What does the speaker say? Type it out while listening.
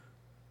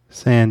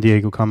San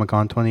Diego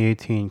Comic-Con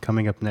 2018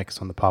 coming up next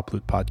on the Pop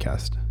Loot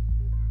Podcast.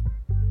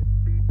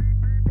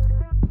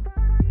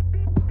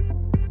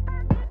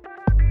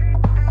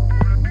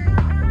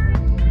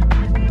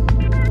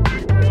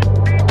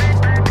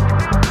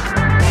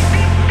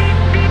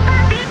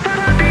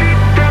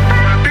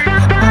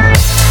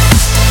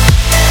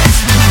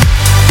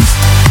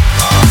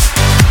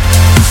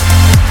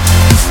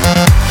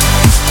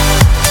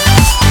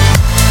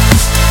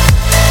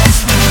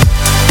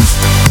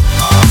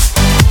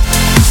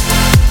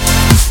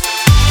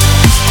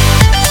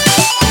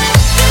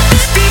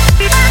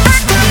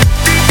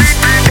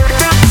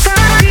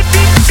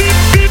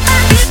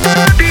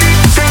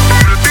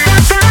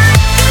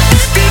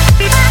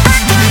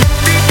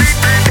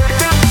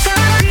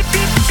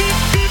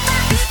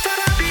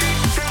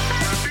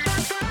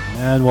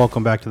 And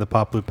welcome back to the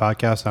Pop Loot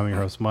Podcast. I'm your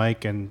host,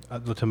 Mike, and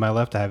to my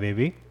left, I have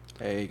AV.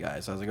 Hey,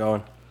 guys. How's it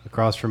going?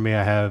 Across from me,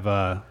 I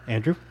have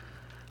Andrew.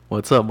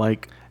 What's up,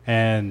 Mike?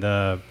 And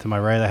to my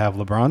right, I have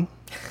LeBron.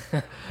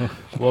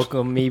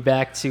 Welcome me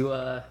back to,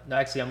 no,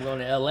 actually, I'm going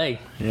to L.A.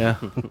 Yeah.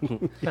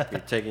 You're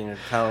taking your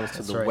talents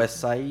to the right. west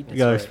side. We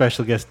got our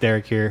special guest,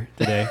 Derek, here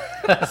today.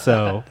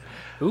 So,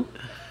 Ooh,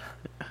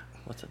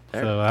 What's up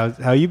there? so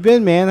how you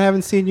been, man? I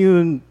haven't seen you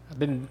in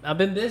I've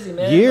been busy,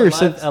 man.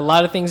 Years A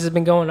lot of things have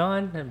been going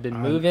on. I've been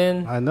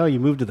moving. I know you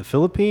moved to the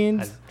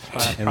Philippines.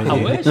 I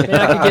wish, man,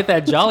 I could get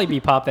that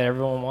Jollibee pop that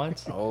everyone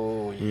wants.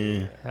 Oh,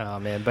 yeah. Oh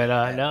man, but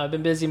no, I've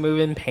been busy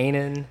moving,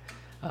 painting,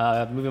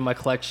 moving my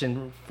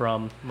collection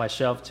from my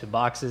shelf to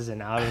boxes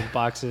and out of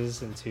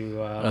boxes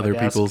into Other my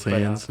desk. people's But,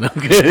 hands. No,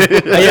 I'm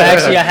kidding. yeah,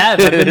 actually, I have.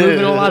 I've been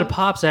moving a lot of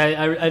pops. I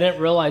didn't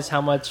realize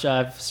how much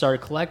I've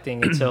started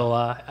collecting until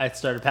I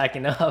started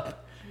packing up.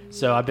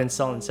 So I've been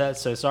selling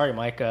sets. So sorry,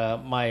 Mike.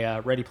 My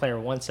Ready Player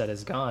One set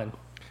is gone.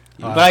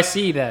 But I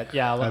see that.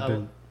 Yeah,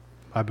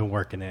 I've been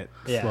working it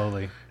Yeah.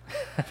 slowly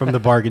from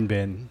the bargain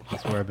bin.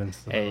 That's where I've been.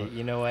 hey,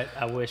 you know what?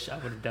 I wish I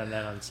would have done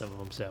that on some of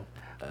them. So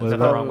What nothing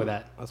about- wrong with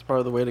that. That's part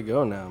of the way to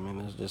go now. I mean,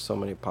 there's just so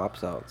many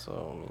pops out. So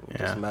I mean, it's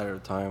just a Yeah. matter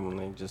of time when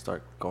they just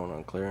start going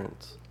on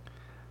clearance.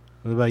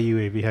 What about you,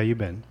 AV? How you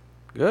been?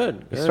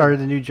 Good. You good. started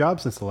a new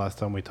job since the last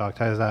time we talked.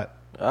 How's that?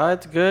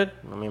 It's good.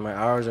 I mean, my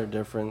hours are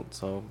different,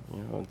 so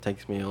it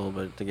takes me a little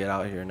bit to get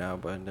out here now,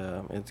 but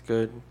it's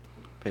good.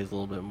 Pays a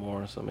little bit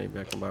more, so maybe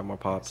I can buy more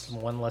pops.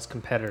 One less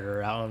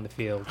competitor out on the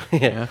field.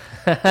 yeah,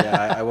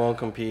 I won't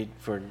compete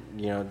for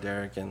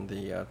Derek and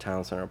the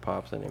town center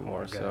pops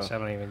anymore. Oh, gosh, so I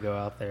don't even go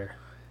out there.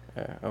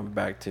 I'm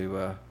back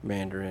to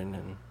Mandarin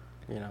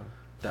and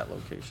that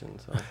location.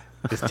 So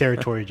This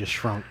territory just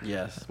shrunk.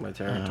 yes, my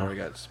territory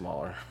got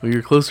smaller. Well,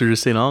 you're closer to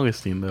St.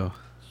 Augustine, though.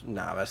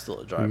 Nah, that's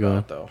still a drive go.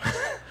 out though.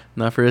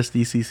 Not for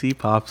SDCC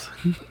pops.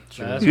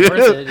 That's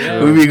worth it.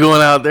 Yeah. We'd be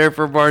going out there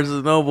for Barnes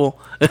 & Noble.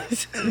 You're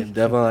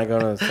definitely not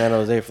going to San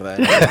Jose for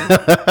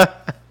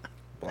that.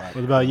 What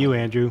about you,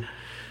 Andrew?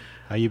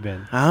 How you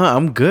been?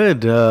 I'm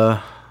good.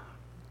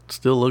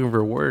 Still looking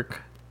for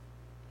work.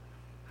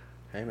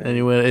 Hey, man.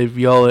 Anyway, if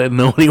y'all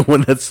know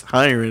anyone that's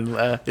hiring,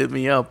 hit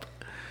me up.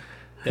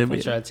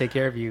 Definitely try to take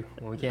care of you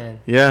when we can.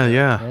 Yeah.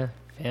 Yeah,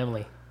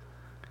 family.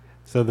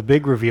 So the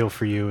big reveal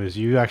for you is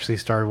you actually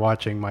started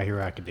watching My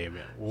Hero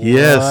Academia.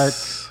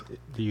 Yes. What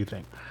do you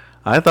think?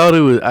 I thought it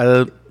was,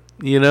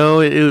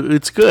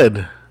 it's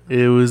good.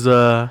 It was,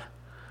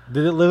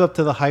 Did it live up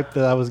to the hype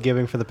that I was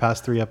giving for the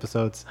past 3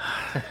 episodes?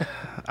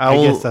 I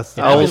will, guess that's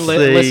the I will I've been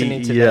say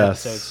listening to the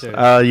yes. episodes,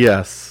 too.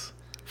 Yes.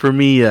 For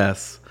me,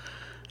 yes.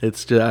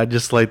 It's just, I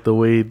just like the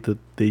way that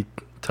they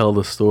tell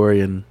the story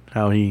and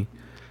how he,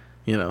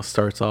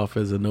 starts off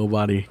as a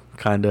nobody,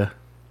 kind of.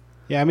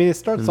 Yeah, I mean, it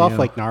starts off Yeah.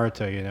 like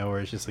Naruto, where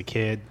it's just a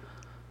kid,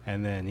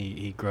 and then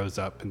he grows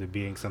up into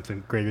being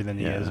something greater than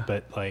he Yeah. is.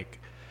 But, like,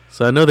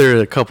 So I know they're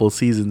a couple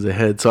seasons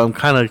ahead, so I'm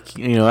kind of,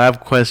 I have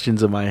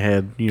questions in my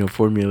head,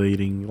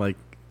 formulating like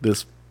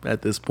this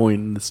at this point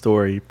in the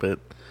story, but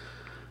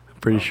I'm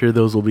pretty sure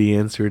those will be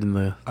answered in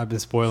the, I've been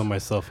spoiling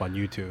myself on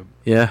YouTube.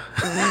 yeah.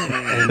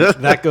 And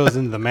that goes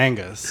into the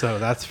mangas, so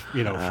that's,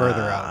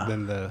 further out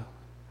than the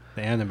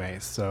anime.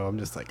 So I'm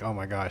just like, oh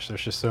my gosh,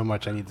 there's just so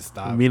much I need to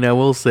stop. I mean, I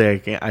will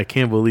say I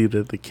can't believe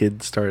that the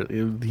kid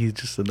he's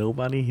just a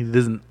nobody. He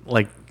doesn't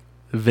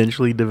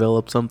eventually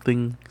develop some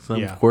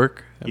Yeah.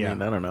 quirk. I Yeah.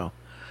 mean, I don't know.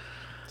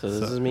 So does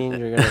this mean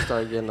you're gonna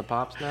start getting the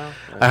pops now?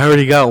 I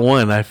already got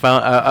one. I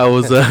found I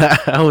was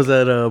I was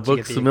at Did you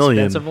Books get a the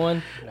Million. expensive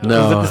one?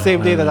 No. Was it the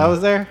same day that I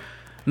was there?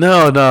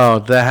 No,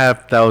 that was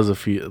that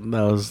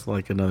was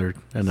like another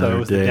So it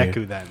was day. the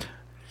Deku then.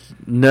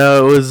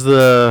 No, it was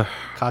the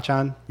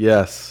Kachan?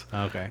 yes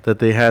Okay. that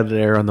they had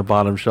there on the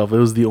bottom shelf. It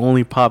was the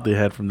only pop they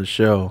had from the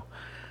show,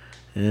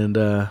 and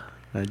I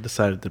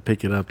decided to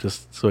pick it up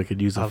just so I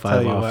could use a I'll 5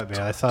 tell you off. what,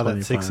 man. I saw that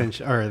 25.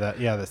 6-inch, or that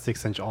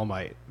 6-inch All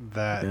Might.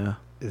 That is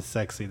Yeah.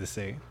 sexy to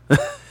see.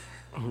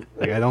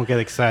 I don't get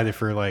excited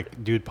for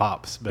like dude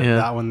pops, but Yeah.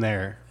 that one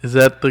there, Is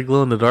that the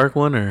glow in the dark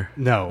one or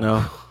no,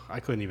 no? I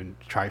couldn't even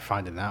try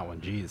finding that one.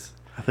 Jeez.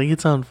 I think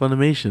it's on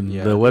Funimation,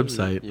 the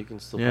website. You can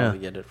still Yeah. probably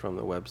get it from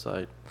the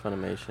website,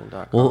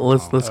 Funimation.com. Well,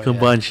 let's Oh,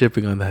 combine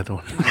shipping on that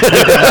one.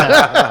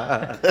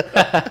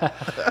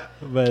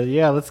 But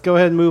yeah, let's go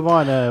ahead and move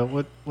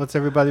on. What's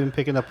everybody been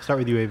picking up? Start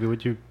with you, Avi.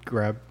 What'd you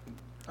grab?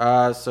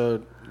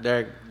 So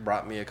Derek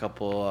brought me a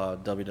couple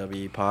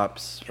WWE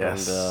pops from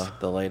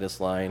the latest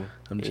line.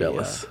 I'm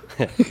jealous.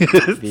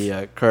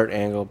 The Kurt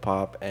Angle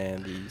pop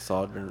and the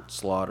Sergeant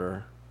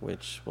Slaughter,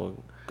 which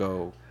will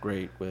go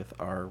great with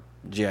our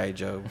G.I.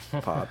 Joe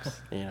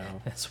pops.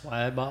 That's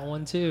why I bought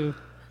one too.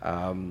 Now,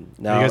 Are you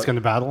guys going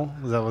to battle?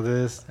 Is that what it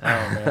is? Oh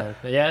man,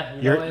 yeah.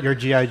 Your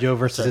G.I. Joe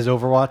versus his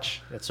Overwatch?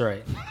 That's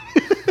right.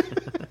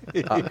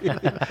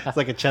 It's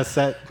like a chess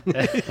set.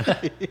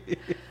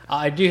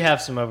 I do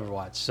have some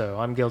Overwatch, so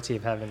I'm guilty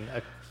of having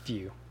a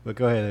few. But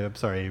go ahead. I'm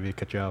sorry to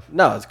cut you off.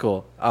 No, it's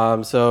cool.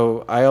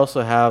 So I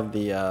also have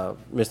the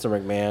Mr.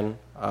 McMahon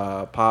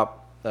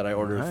pop that I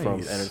ordered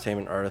from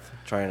Entertainment Earth,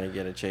 trying to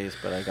get a chase,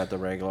 but I got the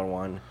regular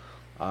one.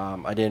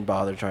 I didn't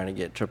bother trying to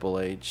get Triple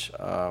H.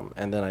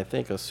 And then I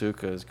think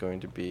Asuka is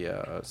going to be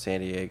a San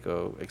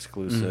Diego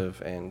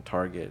exclusive and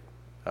Target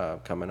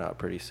coming out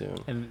pretty soon.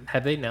 And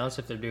have they announced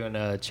if they're doing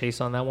a chase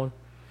on that one?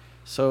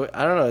 So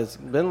I don't know. It's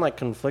been like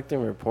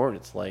conflicting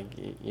reports. Like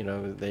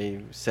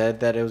they said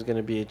that it was going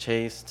to be a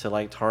chase to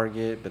like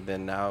Target, but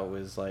then now it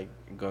was like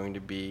going to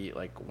be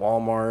like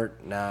Walmart.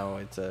 Now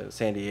it's a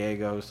San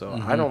Diego. So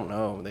I don't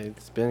know.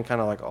 It's been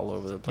kind of like all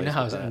over the place. You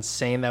know how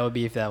insane that would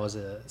be if that was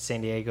a San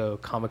Diego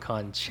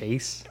Comic-Con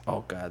chase?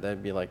 Oh god,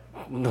 that'd be like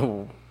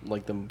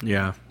the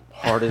Yeah.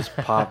 hardest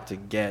pop to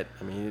get.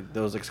 I mean,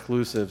 those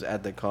exclusives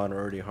at the con are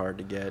already hard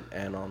to get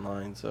and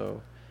online.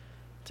 So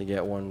to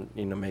get one,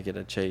 make it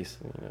a chase,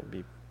 it'd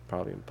be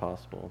probably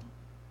impossible.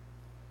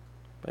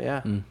 But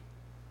yeah.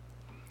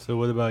 So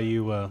what about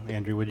you,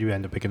 Andrew? What did you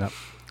end up picking up?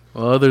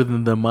 Well, other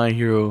than the My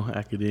Hero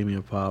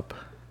Academia pop,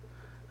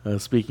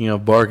 speaking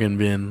of bargain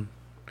bin,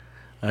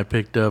 I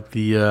picked up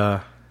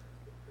the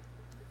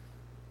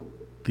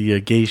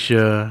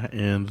Geisha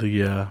and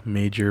the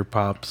Major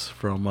pops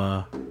from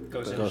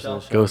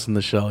Ghost in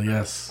the Shell.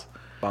 Yes.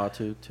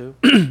 Batu too.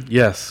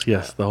 Yes,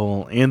 the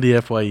whole and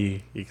the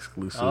FYE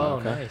exclusive. Oh,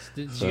 nice.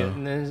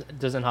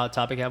 Doesn't Hot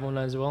Topic have one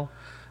as well?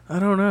 I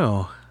don't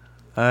know.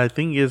 I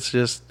think it's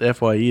just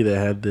FYE that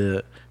had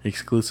the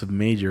exclusive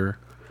Major,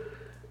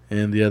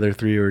 and the other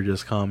three were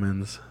just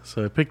commons.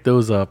 So I picked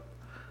those up.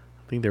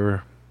 I think they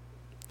were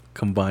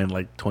combined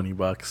like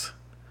 $20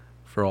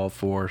 for all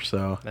four.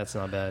 So that's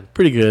not bad.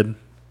 Pretty good.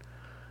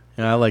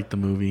 Yeah, I like the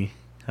movie.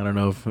 I don't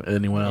know if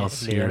anyone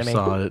else here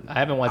saw it. I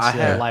haven't watched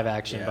the live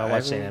action, but I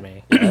watched the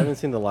anime. I haven't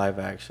seen the live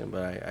action,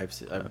 but I've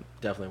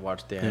definitely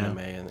watched the anime.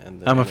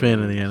 And I'm a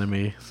fan of the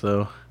anime,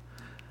 so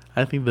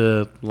I think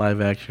the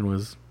live action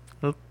was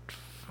a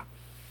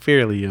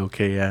fairly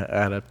okay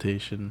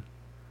adaptation.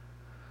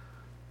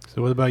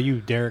 So what about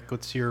you, Derek?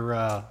 What's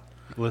your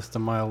list a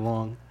mile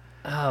long?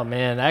 Oh,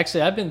 man.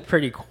 Actually, I've been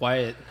pretty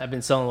quiet. I've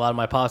been selling a lot of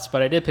my pops,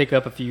 but I did pick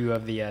up a few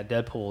of the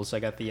Deadpools. I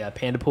got the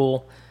Panda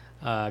Pool.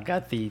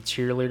 Got the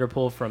cheerleader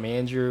pool from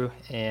Andrew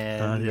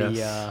and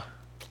the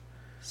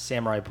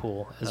samurai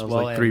pool as well. That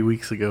was like 3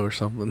 weeks ago or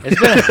something.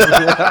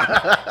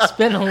 It's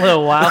been a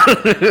little while.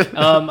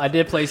 I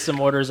did place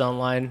some orders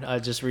online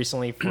just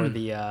recently for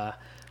the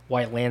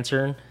White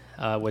Lantern,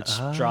 which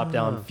dropped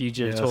down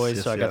Fugitive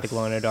Toys. So I got the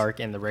glow in the dark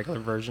and the regular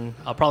version.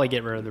 I'll probably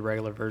get rid of the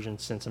regular version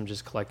since I'm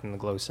just collecting the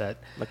glow set.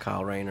 The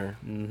Kyle Rayner.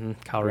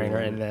 Kyle Rayner.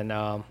 And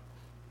then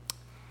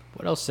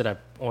what else did I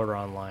order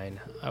online?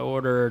 I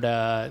ordered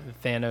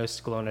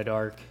Thanos glow in the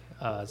dark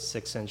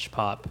 6-inch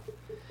pop,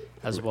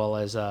 as well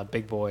as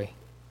Big Boy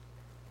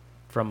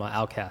from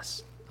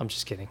Outcast. I'm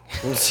just kidding.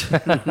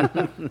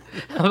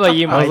 How about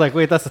you, Mike? I was like,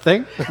 wait, that's the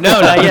thing? No,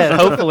 not yet.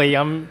 Hopefully,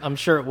 I'm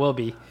sure it will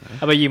be.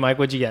 How about you, Mike?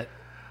 What'd you get?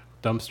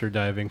 Dumpster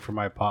diving for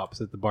my pops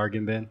at the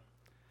bargain bin.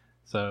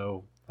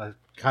 So I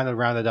kind of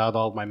rounded out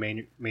all of my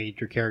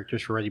major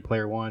characters for Ready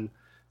Player One.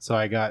 So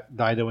I got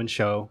Dido and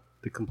Sho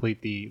to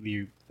complete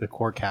the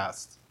core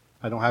cast.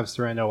 I don't have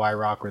Sereno,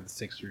 iRock, or the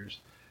Sixers,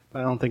 but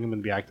I don't think I'm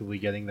going to be actively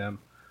getting them.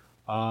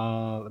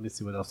 Let me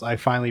see what else. I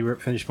finally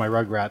finished my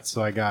Rugrats,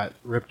 so I got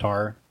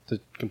Riptar to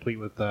complete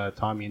with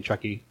Tommy and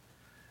Chucky,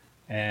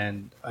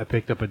 and I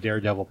picked up a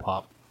Daredevil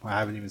pop. I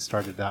haven't even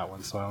started that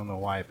one, so I don't know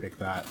why I picked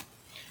that.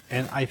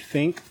 And I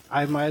think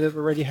I might have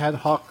already had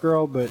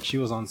Hawkgirl, but she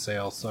was on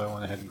sale, so I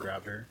went ahead and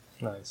grabbed her.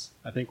 Nice.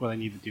 I think what I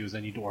need to do is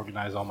I need to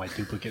organize all my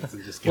duplicates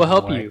and just give We'll them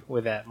help away. you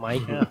with that,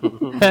 Mike.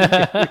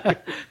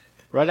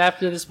 Right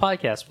after this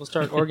podcast, we'll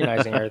start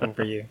organizing everything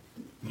for you.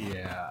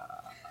 Yeah.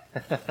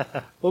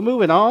 Well,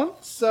 moving on.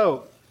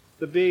 So,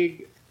 the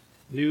big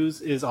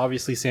news is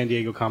obviously San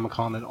Diego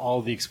Comic-Con and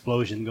all the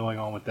explosion going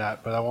on with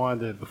that. But I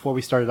wanted to, before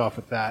we started off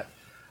with that,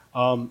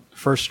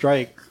 First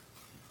Strike,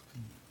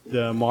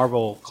 the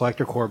Marvel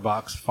Collector Core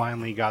box,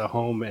 finally got a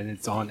home and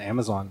it's on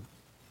Amazon.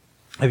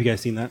 Have you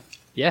guys seen that?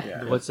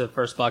 Yeah. What's the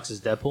first box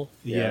is Deadpool?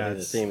 Yeah,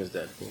 the theme is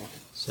Deadpool.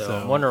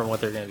 So I'm wondering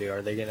what they're going to do.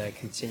 Are they going to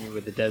continue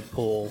with the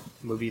Deadpool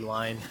movie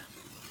line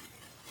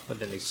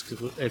with an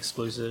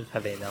exclusive?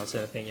 Have they announced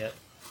anything yet?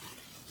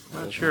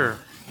 Not sure.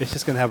 It's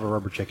just going to have a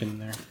rubber chicken in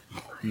there.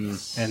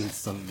 And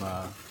some...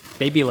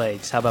 Baby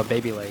legs. How about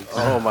baby legs?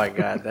 Oh my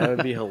god, that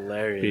would be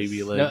hilarious.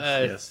 Baby legs,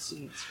 No, yes.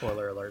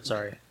 Spoiler alert,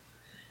 sorry.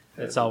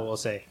 That's all we'll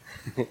say.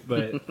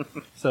 But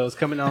so it's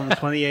coming on the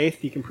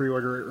 28th. You can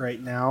pre-order it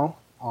right now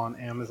on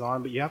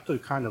Amazon, but you have to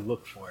kind of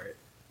look for it.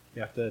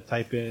 You have to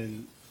type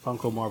in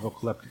Funko Marvel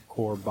Collector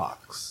Core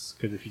box,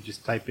 because if you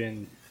just type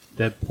in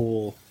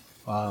Deadpool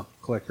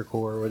Collector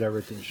Core or whatever,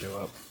 it didn't show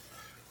up.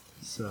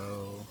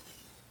 So,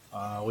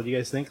 what do you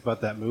guys think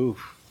about that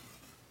move?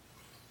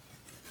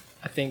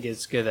 I think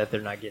it's good that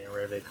they're not getting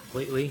rid of it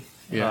completely.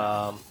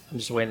 Yeah. I'm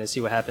just waiting to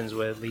see what happens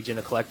with Legion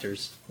of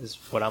Collectors. Is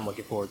what I'm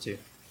looking forward to.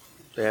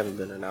 They haven't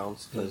been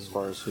announced as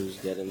far as who's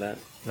getting that.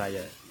 Not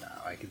yet. No,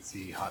 I can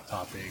see Hot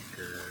Topic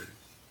or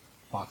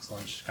Fox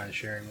Lunch kind of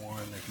sharing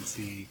one. I can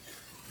see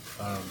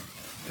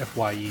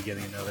FYE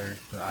getting another.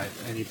 But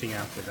anything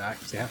after that,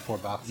 because they have 4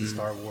 boxes: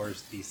 Star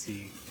Wars,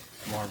 DC,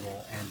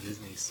 Marvel, and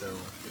Disney. So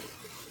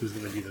who's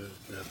going to be the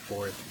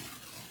 4th?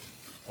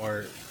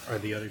 Or are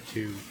the other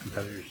 2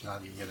 competitors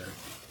not even going to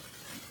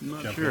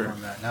jump in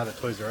on that? Now that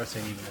Toys R Us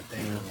ain't even a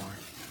thing anymore.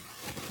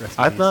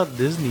 I thought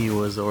Disney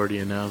was already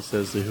announced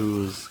as to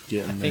who was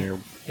getting there.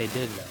 They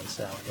did announce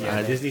that.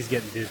 Yeah, Disney's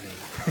getting Disney.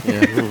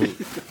 Yeah.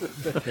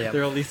 Yeah.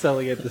 They're only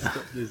selling at the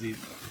Disney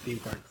theme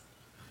parks.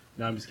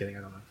 No, I'm just kidding.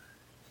 I don't know.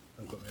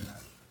 Don't quote me on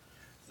that.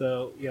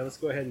 So, yeah, let's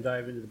go ahead and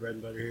dive into the bread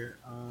and butter here.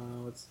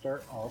 Let's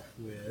start off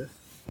with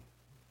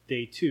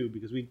day 2,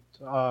 because we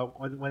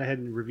went ahead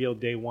and revealed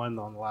day 1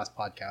 on the last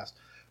podcast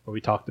where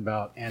we talked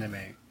about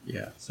anime.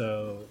 Yeah.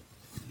 So,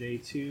 day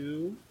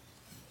 2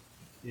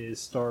 is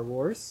Star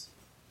Wars.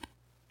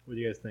 What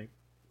do you guys think?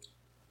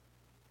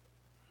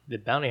 The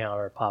Bounty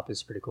Hunter pop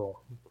is pretty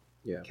cool.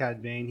 Yeah.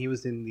 Cad Bane, he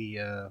was in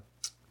the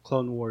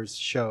Clone Wars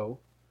show,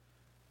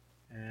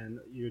 and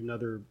you're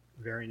another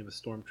variant of a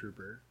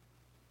stormtrooper.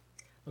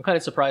 I'm kind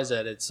of surprised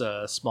that it's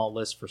a small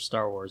list for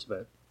Star Wars,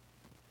 but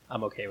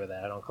I'm okay with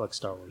that. I don't collect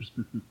Star Wars.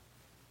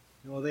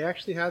 Well, they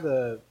actually had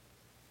a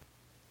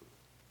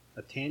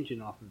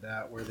tangent off of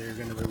that where they're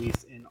going to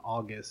release in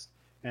August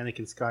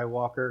Anakin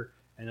Skywalker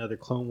and other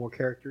Clone War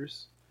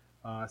characters.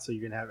 So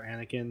you're going to have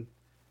Anakin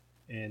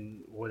in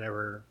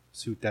whatever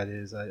suit that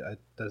is. It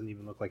doesn't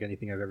even look like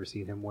anything I've ever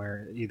seen him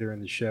wear, either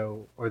in the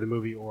show or the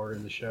movie or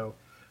in the show.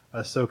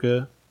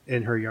 Ahsoka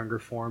in her younger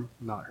form,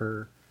 not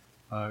her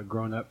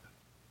grown-up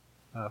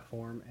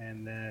form.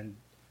 And then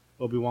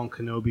Obi-Wan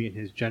Kenobi in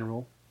his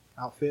general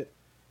outfit.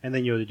 And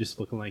then Yoda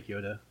just looking like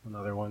Yoda,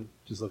 another one.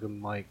 Just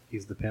looking like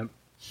he's the pimp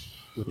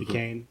with the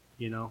cane,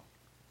 you know?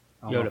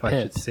 I don't know if I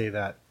should say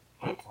that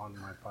on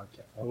my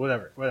podcast.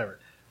 Whatever.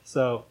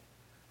 So,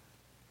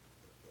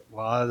 a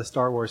lot of the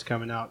Star Wars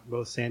coming out,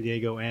 both San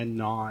Diego and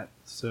not.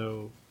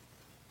 So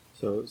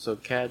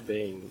Cad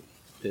Bane,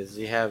 does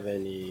he have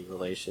any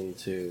relation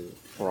to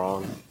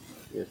Thrawn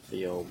with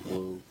the old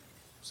blue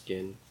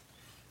skin?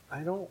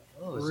 I don't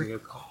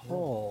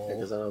recall.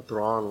 Because I know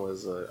Thrawn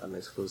was an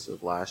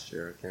exclusive last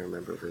year. I can't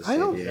remember if it was I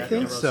don't San Diego.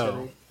 think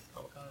so.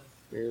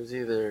 It was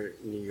either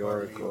New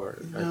York or...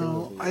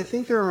 No, I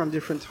think they're on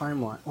different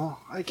timeline. Well,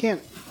 I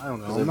don't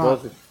know. They're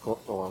both...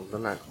 they're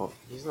not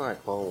he's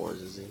not Clone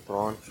Wars, is he?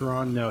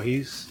 Thrawn? No,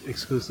 he's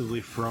exclusively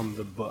from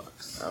the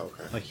books. Oh,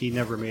 okay. Like, he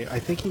never made... I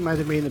think he might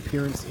have made an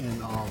appearance in...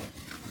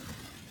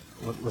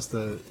 what was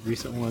the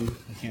recent one?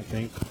 I can't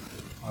think.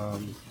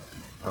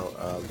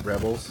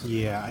 Rebels?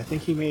 Yeah, I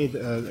think he made...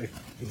 in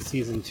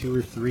season 2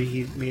 or 3,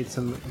 he made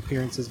some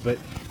appearances, but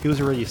he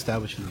was already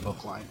established in the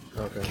book line.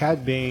 Okay.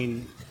 Cad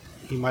Bane...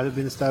 He might have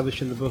been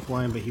established in the book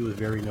line, but he was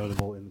very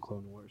notable in the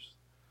Clone Wars.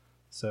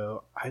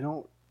 So I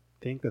don't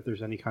think that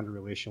there's any kind of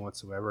relation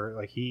whatsoever.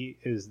 Like, he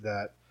is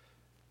that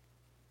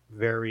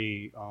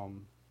very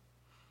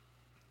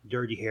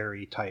Dirty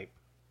Harry type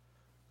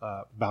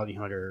bounty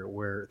hunter,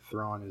 where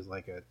Thrawn is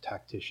like a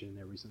tactician in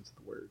every sense of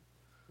the word.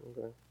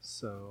 Okay.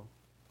 So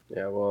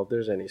yeah, well, if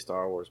there's any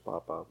Star Wars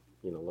pop-up,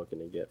 looking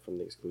to get from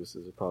the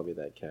exclusives, it'd probably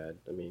that Cad.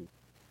 I mean,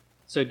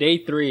 so day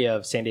 3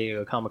 of San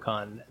Diego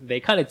Comic-Con, they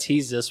kind of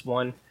teased this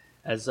one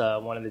as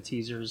one of the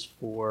teasers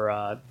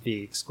for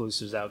the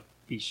exclusives out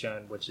be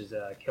shown, which is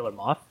Killer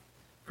Moth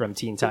from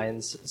Teen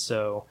Titans.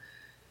 So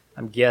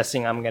I'm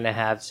guessing I'm going to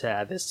have to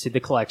add this to the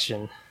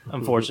collection,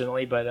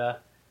 unfortunately.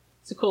 But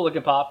it's a cool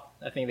looking pop.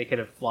 I think they could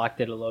have flocked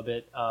it a little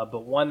bit.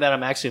 But one that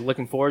I'm actually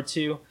looking forward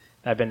to,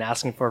 that I've been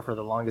asking for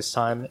the longest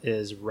time,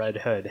 is Red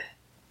Hood.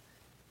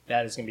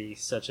 That is going to be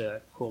such a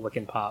cool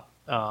looking pop.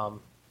 That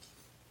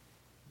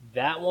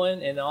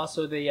one, and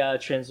also the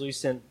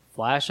translucent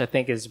Flash, I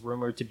think, is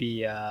rumored to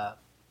be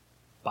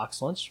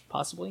Box Lunch,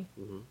 possibly.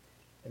 Mm-hmm.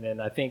 And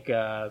then I think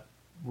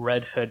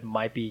Red Hood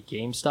might be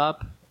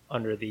GameStop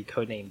under the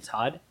codename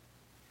Todd.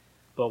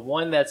 But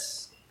one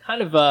that's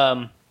kind of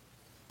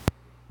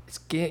it's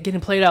getting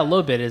played out a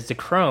little bit is the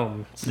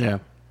Chrome. Yeah.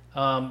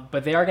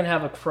 But they are going to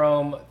have a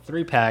Chrome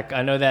 3-pack.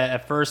 I know that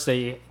at first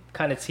they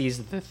kind of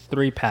teased the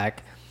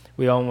 3-pack.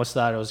 We almost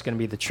thought it was going to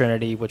be the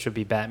Trinity, which would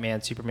be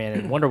Batman, Superman,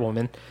 and Wonder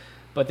Woman.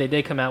 But they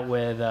did come out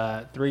with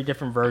 3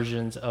 different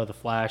versions of the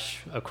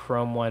Flash, a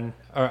Chrome one,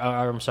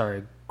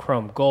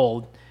 Chrome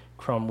Gold,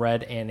 Chrome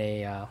Red, and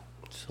a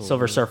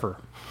Silver Surfer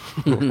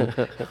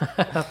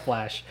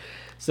Flash.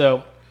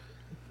 So,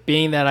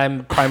 being that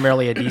I'm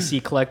primarily a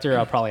DC collector,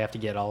 I'll probably have to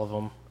get all of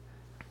them.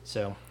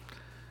 So,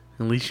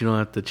 At least you don't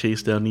have to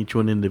chase down each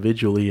one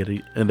individually at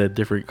a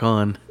different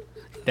con.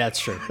 That's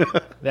true.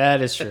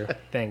 That is true.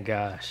 Thank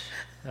gosh.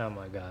 Oh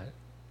my god.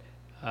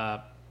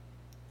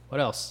 What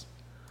else?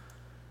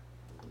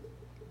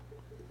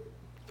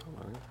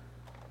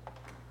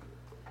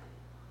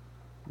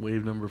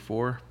 Wave number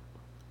 4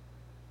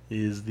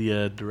 is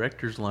the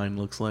director's line.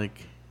 Looks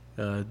like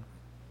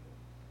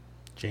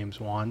James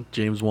Wan.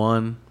 James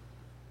Wan.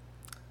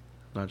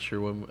 Not sure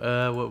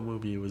what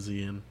movie was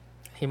he in.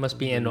 He must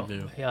be in.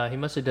 Yeah, he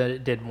must have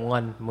did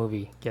one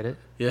movie. Get it?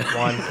 Yeah.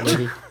 One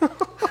movie.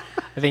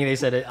 I think they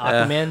said it.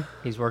 Aquaman.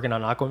 He's working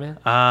on Aquaman.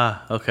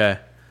 Ah, okay.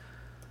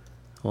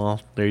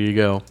 Well, there you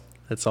go.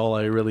 That's all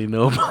I really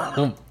know about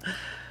him.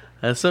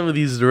 Some of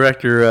these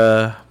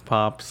director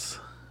pops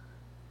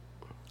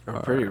are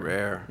pretty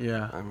rare.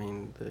 Yeah. I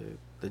mean,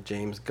 the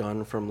James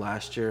Gunn from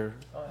last year.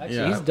 Oh,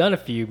 actually, he's done a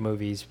few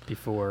movies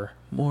before.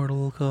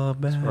 Mortal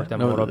Kombat. He's worked on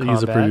Mortal Kombat.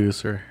 He's a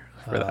producer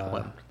for that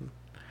one.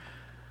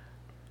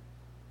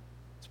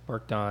 He's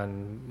worked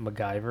on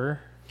MacGyver.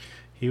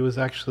 He was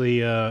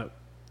actually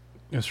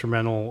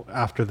instrumental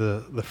after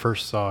the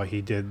first Saw.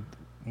 He did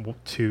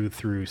 2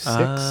 through 6.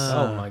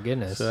 Oh my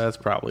goodness! So that's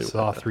probably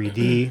Saw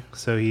 3D.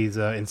 So he's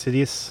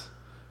Insidious,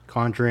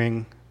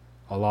 Conjuring,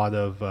 a lot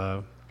of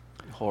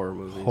horror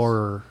movies.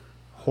 Horror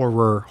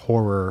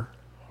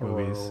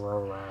movies.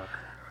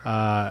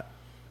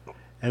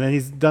 And then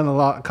he's done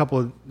a couple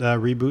of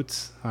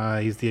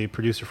reboots. He's the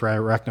producer for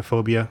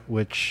Arachnophobia,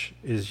 which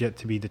is yet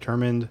to be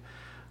determined.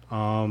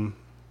 Let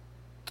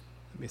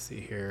me see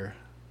here.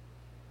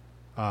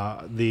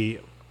 The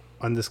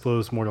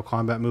undisclosed Mortal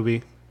Kombat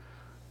movie.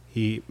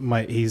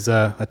 He's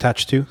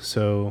attached to.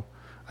 So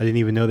I didn't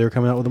even know they were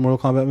coming out with a Mortal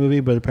Kombat movie,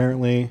 but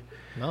apparently.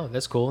 Oh,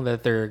 that's cool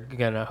that they're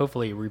gonna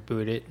hopefully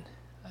reboot it.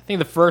 I think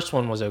the first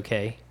one was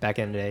okay back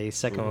in the day. The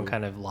second one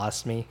kind of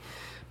lost me,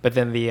 but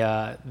then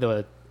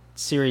the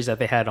series that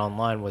they had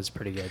online was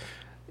pretty good.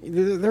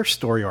 Their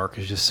story arc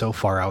is just so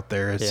far out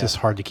there. It's just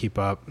hard to keep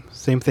up.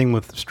 Same thing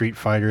with Street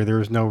Fighter. There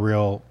was no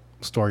real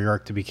story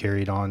arc to be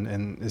carried on,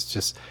 and it's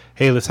just,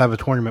 hey, let's have a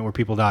tournament where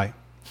people die,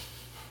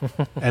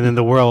 and in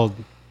the world,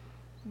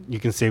 you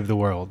can save the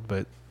world.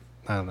 But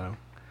I don't know.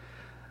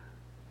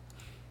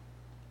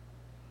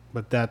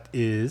 But that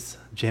is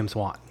James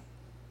Wan.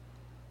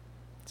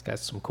 It's got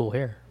some cool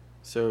hair.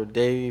 So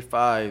Day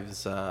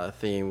 5's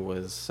theme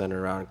was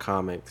centered around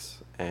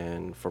comics,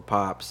 and for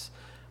Pops,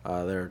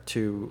 there are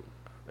 2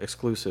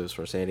 exclusives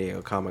for San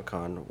Diego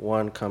Comic-Con.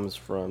 One comes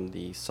from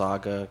the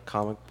Saga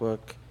comic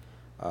book,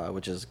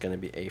 which is going to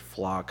be a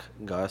Flock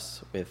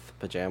Gus with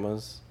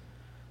pajamas.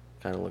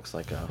 Kind of looks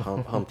like a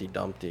Humpty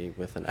Dumpty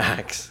with an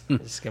axe.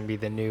 It's going to be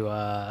the new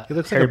He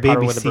looks Harry like a baby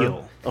Potter with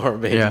seal. Or a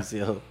baby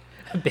seal.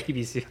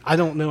 Baby seal. I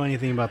don't know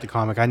anything about the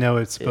comic. I know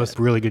it's supposed to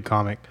be a really good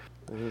comic.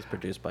 I think it's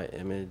produced by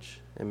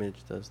Image. Image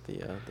does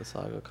the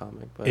Saga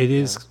comic. But It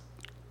is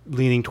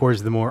leaning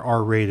towards the more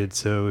R-rated,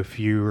 so if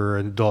you're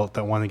an adult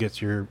that want to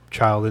get your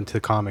child into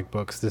comic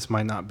books, this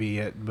might not be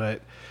it,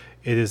 but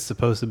it is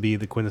supposed to be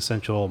the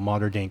quintessential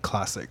modern-day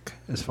classic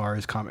as far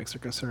as comics are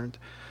concerned.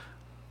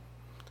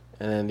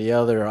 And then the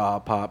other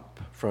pop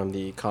from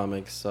the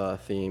comics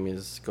theme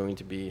is going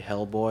to be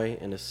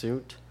Hellboy in a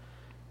suit.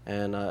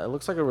 And it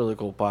looks like a really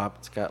cool pop.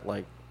 It's got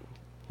it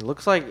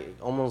looks like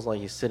almost like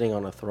he's sitting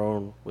on a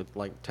throne with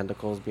like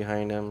tentacles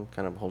behind him,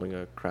 kind of holding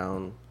a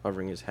crown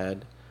hovering his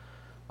head.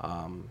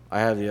 I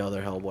have the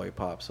other Hellboy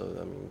pop, so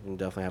I mean, you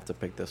definitely have to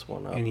pick this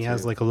one up. And he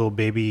has like a little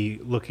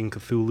baby-looking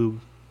Cthulhu.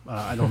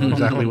 I don't know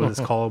exactly what it's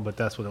called, but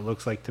that's what it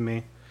looks like to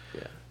me.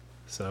 Yeah.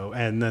 So,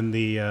 and then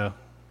the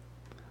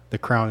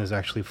crown is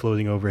actually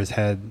floating over his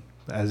head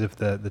as if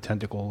the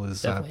tentacle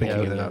is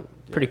picking it up.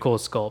 Pretty cool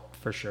sculpt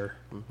for sure.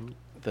 Mm-hmm.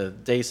 The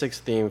Day 6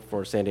 theme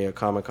for San Diego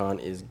Comic-Con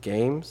is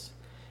games.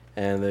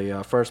 And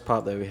the first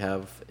pop that we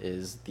have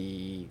is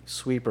the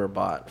Sweeper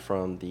bot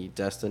from the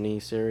Destiny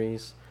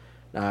series.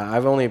 Now,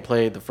 I've only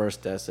played the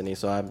first Destiny,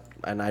 so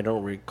I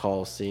don't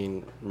recall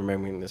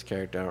remembering this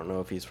character. I don't know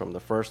if he's from the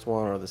first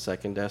one or the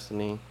second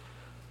Destiny,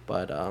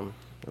 but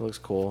it looks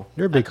cool.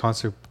 You're a big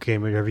console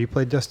gamer. Have you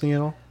played Destiny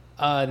at all?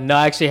 No,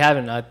 I actually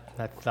haven't. I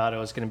thought it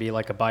was going to be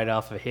like a bite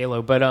off of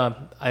Halo, but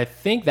I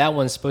think that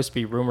one's supposed to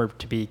be rumored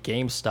to be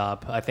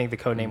GameStop. I think the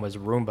codename was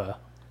Roomba,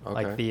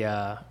 like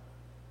the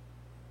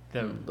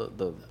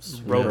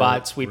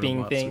robot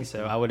sweeping thing.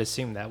 So I would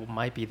assume that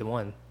might be the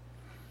one.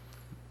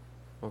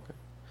 Okay.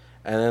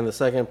 And then the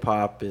second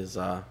pop is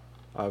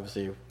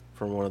obviously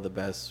from one of the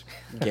best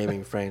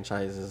gaming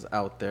franchises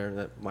out there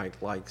that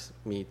Mike likes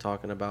me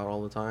talking about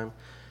all the time.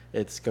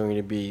 It's going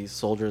to be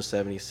Soldier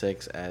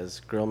 76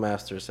 as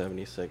Grillmaster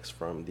 76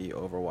 from the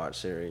Overwatch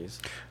series.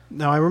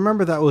 Now, I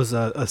remember that was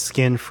a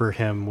skin for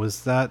him.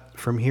 Was that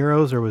from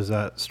Heroes or was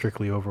that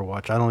strictly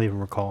Overwatch? I don't even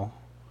recall.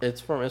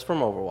 It's from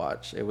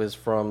Overwatch. It was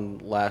from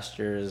last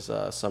year's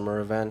summer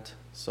event.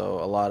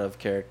 So a lot of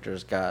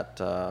characters got,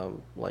 I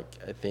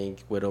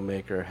think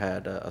Widowmaker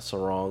had a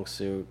sarong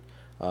suit.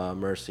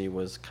 Mercy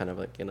was kind of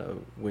like in a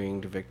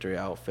winged victory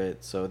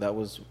outfit. So that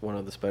was one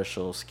of the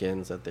special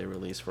skins that they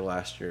released for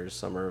last year's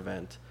summer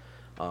event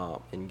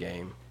in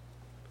game.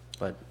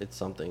 but it's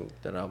something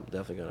that I'm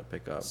definitely gonna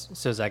pick up.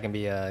 So is that gonna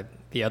be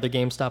the other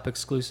GameStop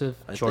exclusive?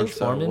 I George think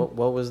so. Foreman.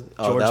 What was?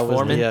 Oh, George that was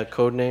Foreman? the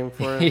code name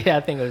for it. Yeah, I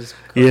think it was.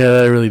 Yeah,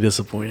 that really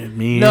disappointed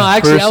me. No,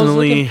 actually,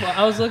 personally,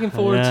 I was looking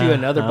forward yeah, to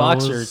another I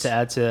boxer was- to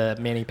add to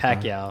Manny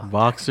Pacquiao.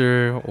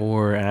 Boxer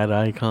or ad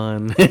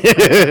icon. But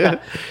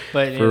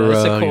it's a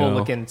cool you know.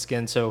 looking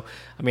skin. So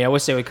I mean, I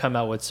wish they would come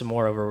out with some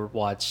more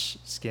Overwatch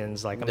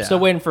skins. Like I'm Yeah. still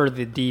waiting for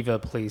the Diva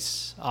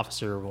police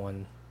officer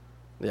one.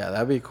 Yeah,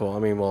 that'd be cool. I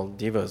mean, well,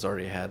 Diva's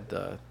already had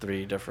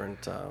 3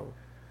 different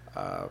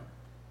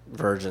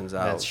versions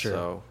out. That's true.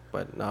 So,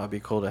 but no, it'd be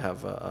cool to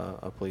have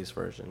a police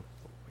version.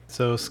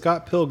 So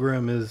Scott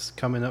Pilgrim is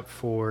coming up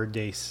for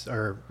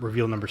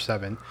reveal number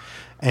 7,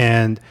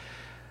 and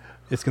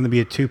it's going to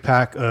be a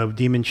 2-pack of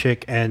Demon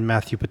Chick and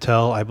Matthew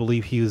Patel. I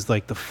believe he was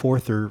like the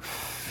 4th or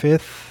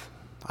 5th.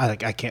 I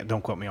can't.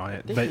 Don't quote me on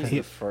it. I think But he's he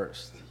the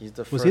first. He's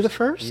the first. Was he the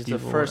first? He's the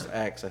first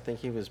X. I think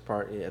he was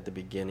part at the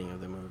beginning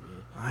of the movie.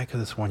 I could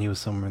have sworn he was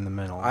somewhere in the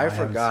middle. I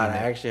haven't forgot.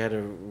 seen I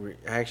it.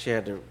 actually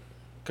had to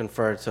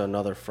confer to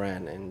another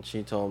friend, and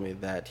she told me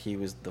that he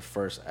was the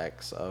first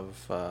X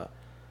of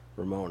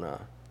Ramona.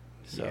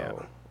 So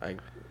Yeah.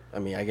 I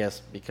mean, I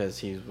guess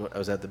because I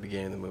was at the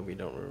beginning of the movie,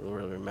 don't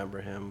really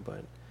remember him,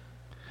 but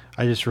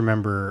I just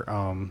remember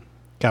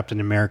Captain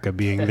America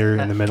being there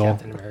in the middle.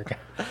 Captain America.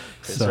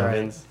 Chris So-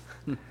 Evans.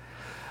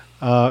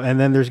 And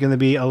then there's going to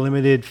be a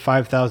limited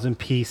 5,000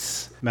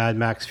 piece Mad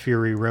Max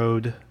Fury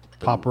Road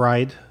pop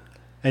ride.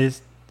 And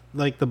it's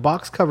like the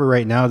box cover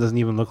right now doesn't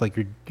even look like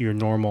your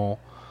normal.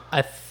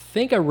 I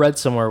think I read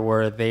somewhere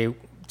where they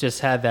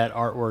just had that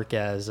artwork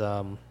as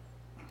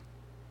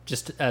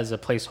just as a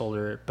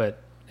placeholder,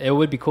 but it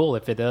would be cool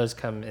if it does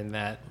come in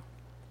that.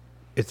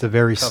 It's a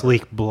very Cover.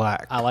 sleek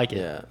black. I like it.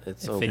 Yeah,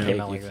 it's if so they big. came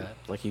out like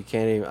that. You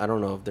can't even. I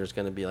don't know if there's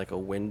going to be like a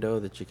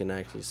window that you can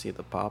actually see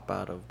the pop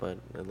out of, but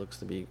it looks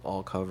to be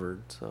all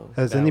covered. So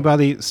Has That-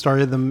 anybody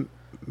started the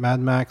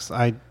Mad Max?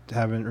 I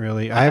haven't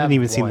really. I haven't have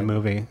even seen the one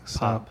movie. So.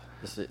 Pop.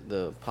 is it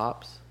the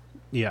pops?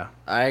 Yeah.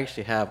 I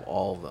actually have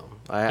all of them.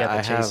 You got the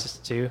I chases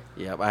have. too.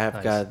 Yep, I have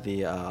Nice. got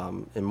the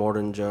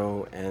Immortan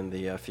Joe and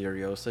the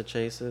Furiosa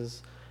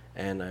chases,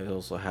 and I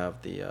also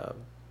have the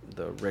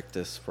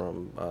Rictus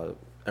from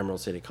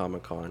Emerald City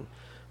Comic Con.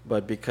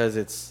 But because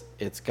it's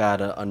got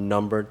a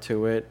number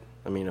to it,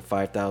 I mean,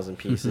 5,000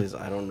 pieces,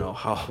 I don't know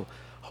how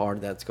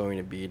hard that's going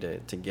to be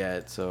to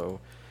get.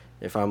 So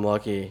if I'm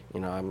lucky,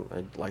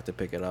 I'd like to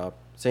pick it up.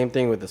 Same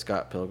thing with the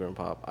Scott Pilgrim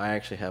pop. I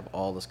actually have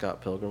all the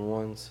Scott Pilgrim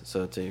ones,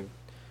 so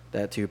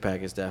that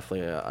 2-pack is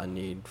definitely a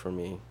need for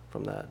me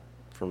from that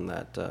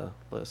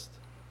list.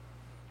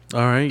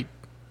 All right.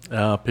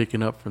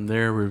 Picking up from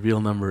there, reveal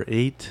number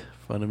 8,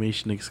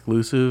 Funimation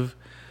exclusive,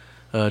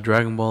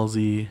 Dragon Ball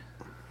Z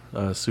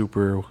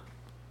Super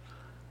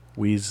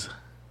Whis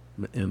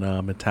in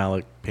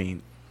metallic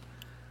paint.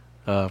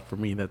 For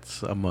me,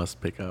 that's a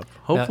must pick up.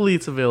 Hopefully,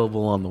 it's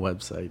available on the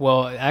website.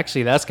 Well,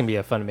 actually, that's gonna be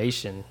a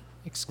Funimation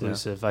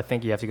exclusive. I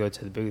think you have to go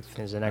to the booth.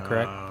 Isn't that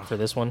correct for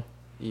this one?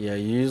 Yeah,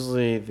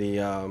 usually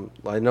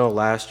I know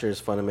last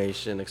year's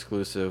Funimation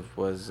exclusive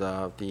was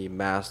the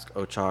Masked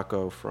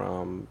Ochako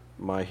from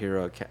My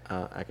Hero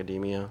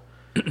Academia,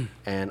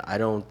 and I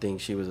don't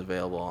think she was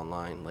available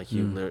online. Like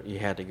you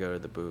had to go to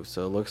the booth.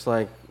 So it looks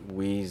like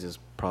Wheeze is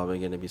probably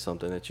going to be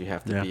something that you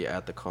have to be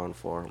at the con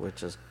for,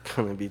 which is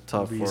going to be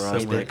tough It'll be for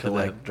us similar to to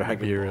collect that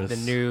Dragon Beerus. Ball. The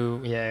new,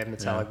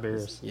 metallic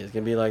beers. Yeah, it's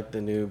going to be like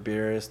the new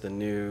Beerus, the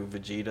new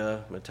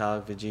Vegeta,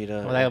 metallic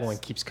Vegeta. Well, that It's- one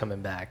keeps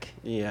coming back.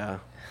 Yeah.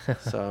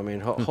 So, I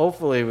mean,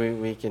 hopefully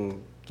we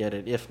can get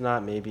it. If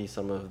not, maybe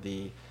some of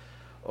the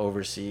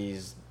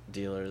overseas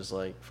dealers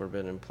like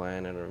Forbidden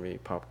Planet or maybe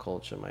Pop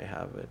Culture might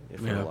have it if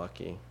we're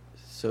lucky.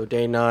 So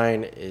day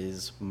 9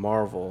 is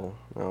Marvel.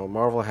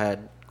 Marvel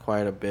had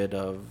quite a bit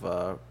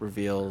of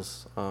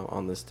reveals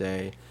on this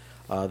day.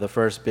 The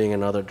first being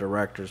another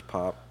director's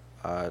pop,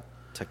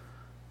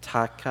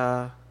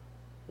 Taka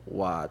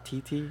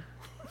Waititi.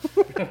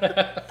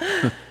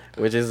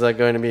 Which is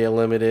going to be a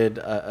limited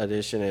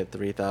edition at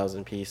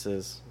 3,000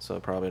 pieces, so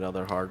probably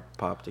another hard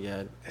pop to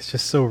get. It's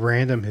just so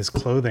random. His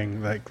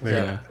clothing, like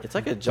Yeah. It's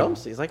like a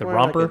jumpsuit. It's like The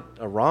wearing romper? Like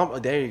a romper.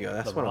 There you go.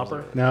 That's The what romper?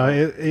 I'm saying. No,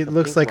 it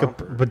looks pink like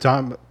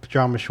romper. a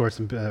pajama shorts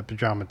and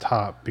pajama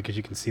top because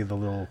you can see the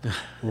little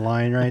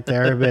line right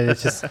there. But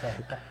it's just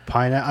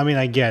pineapple. I mean,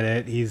 I get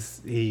it.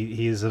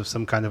 He is of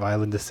some kind of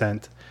island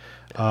descent,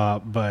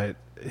 but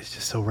it's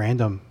just so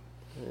random.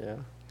 Yeah.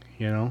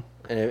 You know.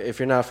 And if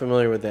you're not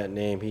familiar with that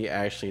name, he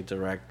actually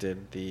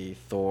directed the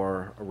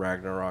Thor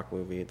Ragnarok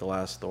movie, the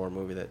last Thor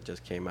movie that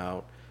just came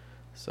out.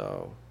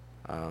 So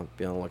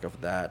be on the lookout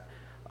for that.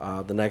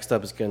 The next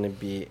up is going to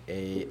be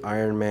a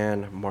Iron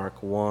Man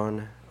Mark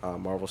 1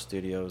 Marvel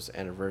Studios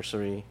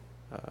anniversary,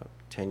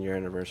 10-year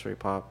anniversary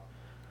pop.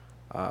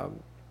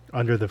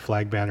 Under the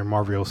flag banner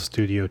Marvel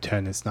Studio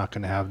 10, it's not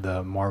going to have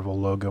the Marvel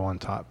logo on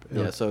top.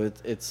 Yeah, so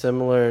it's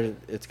similar.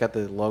 It's got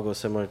the logo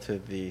similar to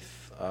the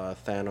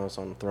Thanos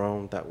on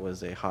Throne. That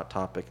was a Hot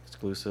Topic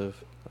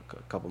exclusive a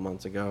couple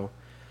months ago.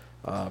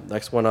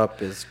 Next one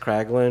up is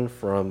Kraglin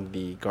from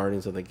the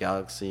Guardians of the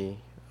Galaxy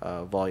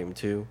Volume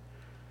 2.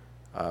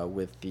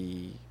 with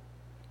is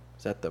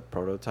that the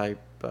prototype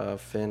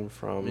fin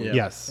from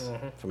Yes.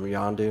 from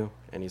Yondu,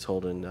 and he's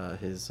holding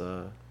his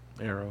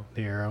Arrow.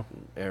 The arrow.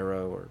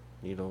 arrow or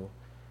needle.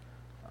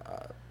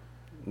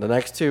 The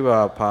next two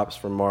pops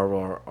from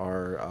Marvel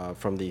are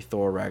from the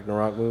Thor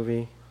Ragnarok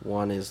movie.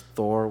 One is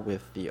Thor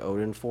with the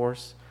Odin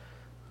Force.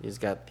 He's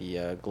got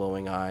the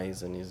glowing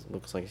eyes, and he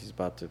looks like he's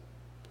about to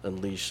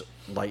unleash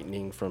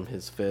lightning from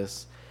his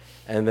fists.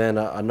 And then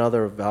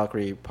another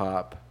Valkyrie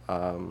pop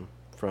from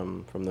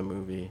the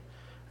movie.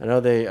 I know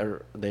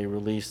they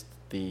released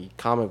the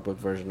comic book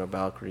version of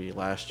Valkyrie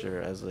last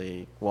year as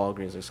a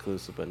Walgreens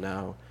exclusive, but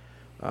now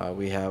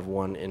we have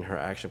one in her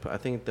action. I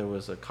think there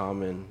was a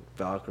common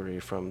Valkyrie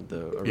from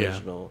the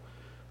original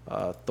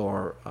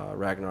Thor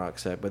Ragnarok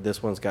set, but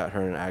this one's got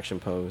her in an action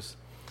pose.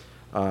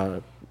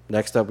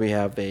 Next up, we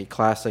have a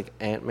classic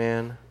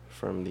Ant-Man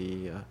from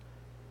the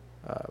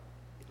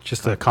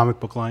Just the comic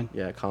book line.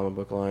 comic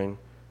book line,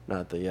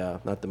 not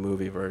the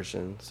movie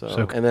version.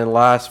 So and then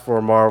last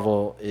for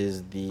Marvel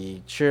is the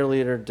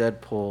cheerleader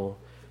Deadpool,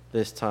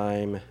 this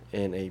time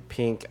in a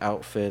pink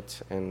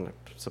outfit, and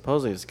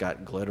supposedly it's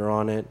got glitter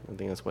on it. I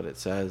think that's what it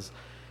says.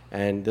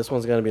 And this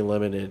one's going to be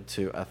limited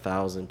to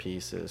 1,000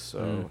 pieces,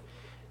 so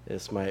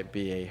this might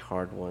be a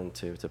hard one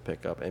to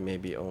pick up, and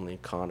maybe only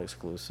con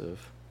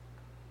exclusive.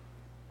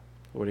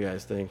 What do you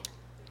guys think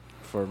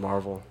for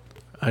Marvel?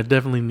 I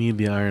definitely need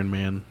the Iron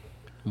Man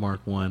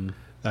Mark 1.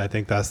 I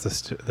think that's the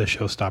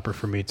showstopper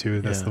for me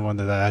too. That's the one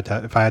that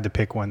if I had to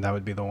pick one, that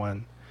would be the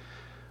one.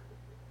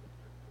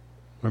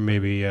 Or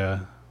maybe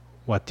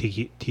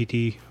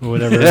TT or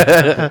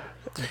whatever.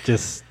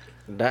 Just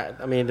that.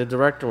 I mean, the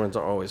director ones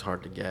are always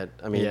hard to get.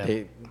 I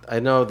mean, I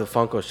know the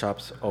Funko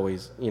shops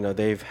always,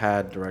 they've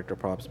had director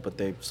props, but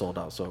they've sold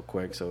out so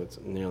quick, so it's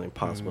nearly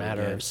impossible.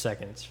 Matter to get. of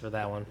seconds for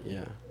that one.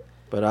 Yeah,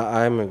 but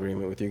I'm in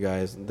agreement with you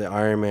guys. The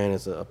Iron Man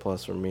is a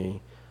plus for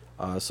me.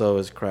 So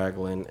is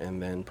Kraglin,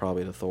 and then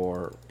probably the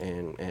Thor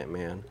and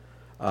Ant-Man.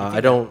 I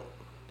don't.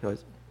 No,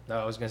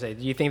 I was gonna say,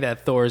 do you think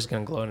that Thor is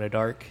gonna glow in the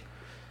dark?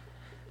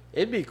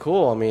 It'd be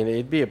cool. I mean,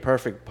 it'd be a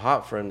perfect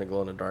pop for him to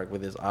glow in the dark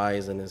with his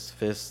eyes and his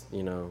fists,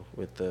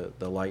 with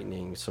the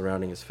lightning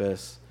surrounding his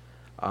fists.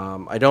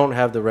 I don't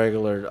have the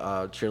regular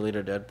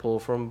cheerleader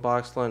Deadpool from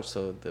Box Lunch,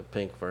 so the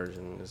pink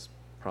version is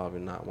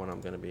probably not one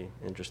I'm going to be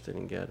interested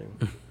in getting.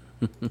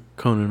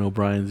 Conan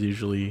O'Brien's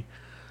usually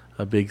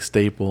a big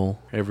staple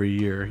every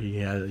year.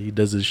 He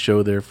does his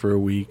show there for a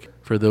week.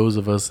 For those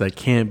of us that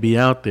can't be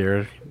out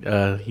there,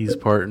 he's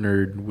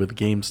partnered with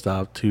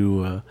GameStop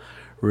to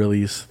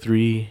release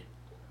 3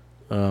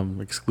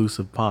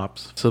 exclusive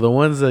pops. So the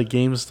ones that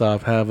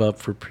GameStop have up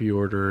for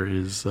pre-order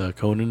is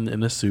Conan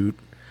in a suit.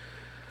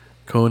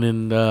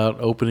 Conan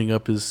opening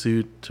up his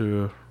suit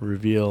to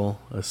reveal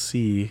a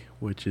C,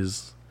 which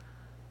is,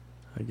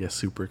 I guess,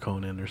 Super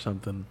Conan or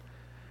something.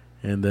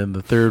 And then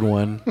the third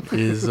one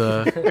is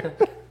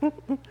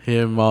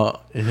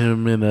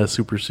him in a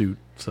super suit.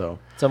 So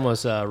it's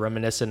almost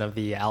reminiscent of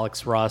the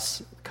Alex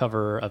Ross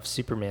cover of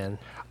Superman.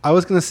 I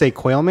was gonna say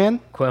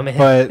Quailman,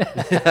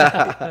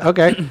 but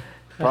okay.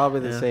 Probably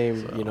the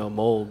same,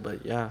 mold,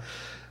 but yeah.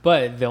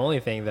 But the only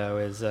thing though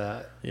is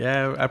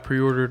I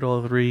pre-ordered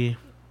all 3.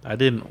 I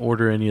didn't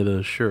order any of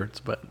those shirts,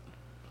 but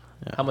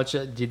how much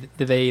did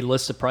they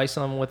list the price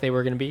on what they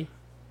were going to be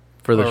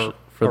for the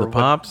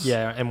pops?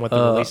 And what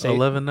the release date?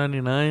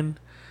 $11.99.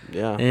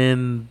 Yeah.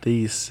 And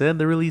they said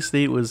the release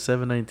date was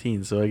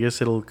 7/19, so I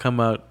guess it'll come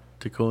out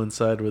to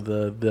coincide with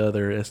the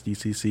other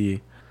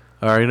SDCC.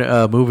 All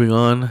right, moving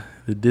on.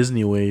 The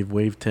Disney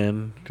Wave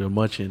 10, a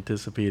much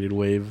anticipated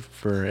wave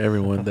for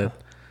everyone that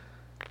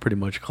pretty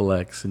much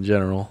collects in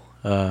general.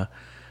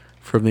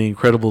 From The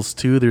Incredibles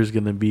 2, there's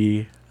going to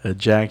be a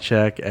Jack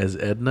as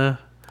Edna.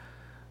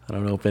 I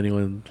don't know if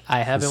anyone.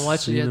 I haven't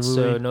watched it yet,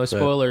 so no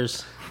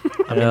spoilers.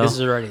 I mean, this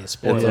is already a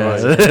spoiler.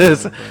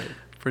 It's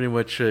pretty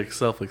much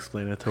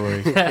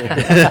self-explanatory.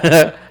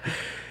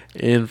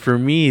 And for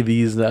me,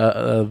 these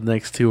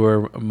next 2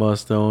 are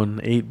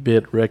must-own: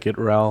 8-Bit Wreck-It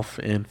Ralph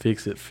and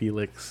Fix-It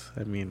Felix.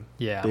 I mean,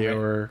 they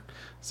are...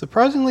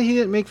 Surprisingly, he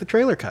didn't make the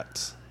trailer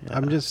cuts. Yeah.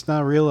 I'm just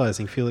not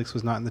realizing Felix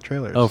was not in the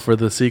trailers. Oh, for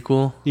the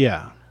sequel?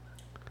 Yeah.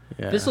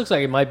 This looks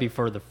like it might be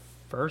for the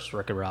first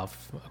Wreck-It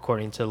Ralph,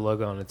 according to the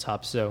logo on the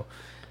top. So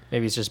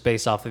maybe it's just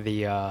based off of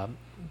the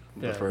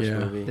first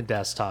movie, the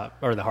desktop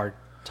or the hard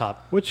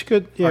top, which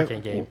could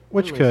arcade game.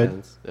 Which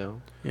could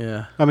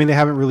yeah. I mean, they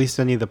haven't released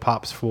any of the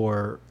pops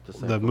for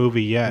the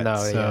movie yet,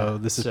 so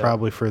this is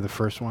probably for the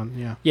first one.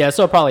 Yeah. Yeah,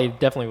 so probably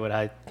definitely would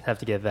I have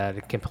to get that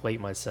to complete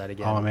my set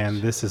again. Oh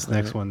man, this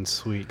next one's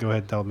sweet. Go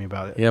ahead, tell me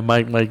about it. Yeah,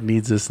 Mike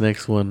needs this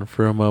next one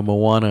from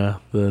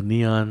Moana, the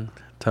Neon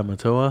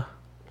Tamatoa.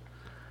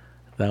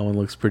 That one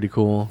looks pretty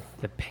cool.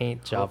 The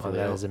paint job on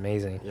that is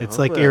amazing. Yeah, it's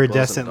like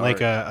iridescent,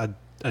 like a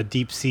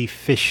deep sea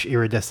fish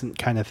iridescent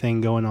kind of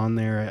thing going on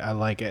there. I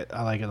like it.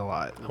 I like it a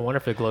lot. I wonder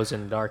if it glows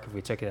in the dark if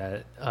we took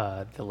it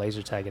at the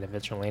laser tag at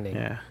Adventure Landing.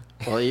 Yeah.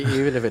 Well,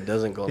 even if it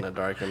doesn't glow in the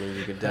dark, I mean,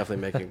 you could definitely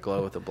make it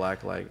glow with a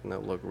black light, and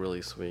it'll look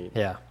really sweet.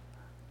 Yeah.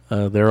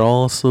 There'll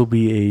also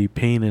be a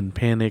Pain and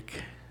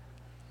Panic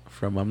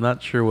from. I'm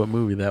not sure what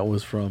movie that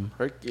was from.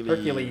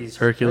 Hercules.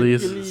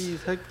 Hercules.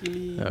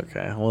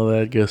 Okay, well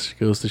that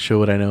goes to show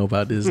what I know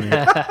about Disney.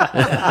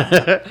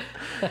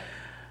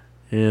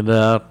 And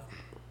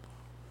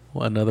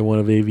another one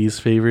of AV's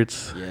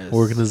favorites, Yes.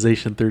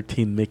 Organization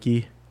 13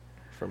 Mickey.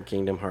 From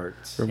Kingdom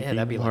Hearts. From Yeah,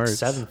 that'd be Kingdom like Hearts.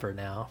 7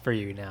 for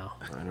you now.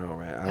 I know,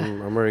 right?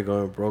 I'm already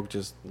going broke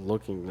just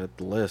looking at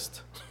the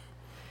list.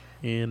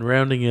 And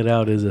rounding it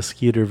out is a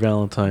Skeeter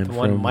Valentine The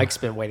one from Mike's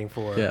been waiting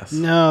for. Yes.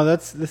 No,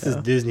 this is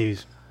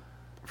Disney's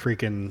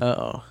freaking.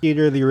 Uh-oh.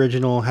 Peter, the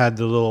original, had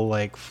the little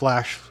like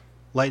flash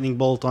lightning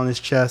bolt on his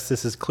chest.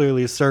 This is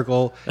clearly a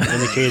circle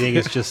indicating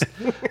it's just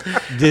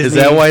Disney. Is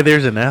that why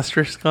there's an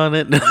asterisk on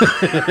it?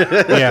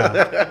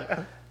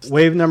 Yeah.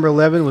 Wave number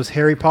 11 was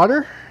Harry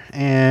Potter,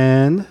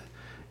 and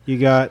you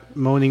got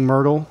Moaning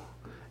Myrtle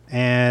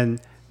and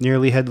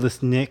Nearly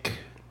Headless Nick.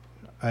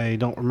 I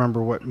don't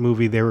remember what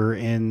movie they were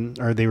in,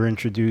 or they were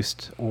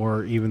introduced,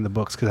 or even the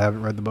books, because I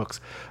haven't read the books.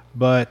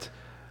 But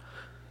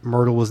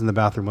Myrtle was in the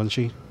bathroom, wasn't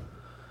she?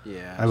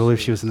 Yeah. I believe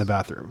she was in the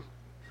bathroom.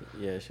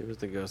 Yeah, she was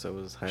the ghost that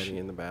was hiding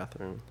in the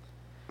bathroom.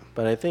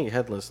 But I think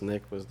Headless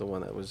Nick was the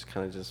one that was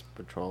kind of just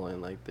patrolling,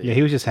 like the. Yeah,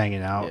 he was just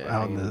hanging out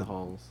hanging in the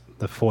halls.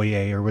 the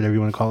foyer, or whatever you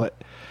want to call it.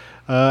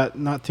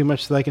 Not too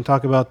much that I can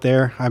talk about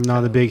there. I'm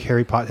not a big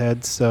Harry Potter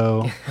head,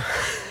 so.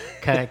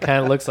 Kind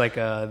of looks like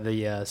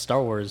the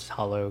Star Wars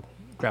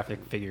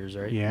holographic figures,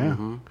 right? Yeah.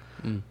 Mm-hmm.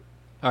 Mm.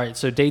 All right,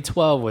 so day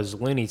 12 was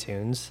Looney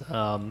Tunes.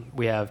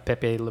 We have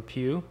Pepe Le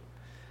Pew,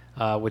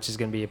 which is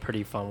going to be a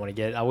pretty fun one to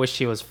get. I wish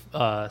he was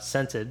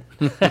scented,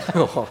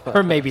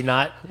 or maybe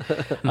not.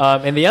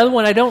 And the other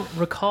one, I don't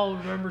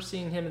remember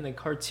seeing him in the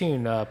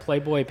cartoon,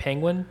 Playboy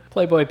Penguin.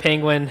 Playboy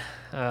Penguin,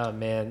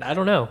 man, I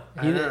don't know.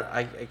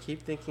 I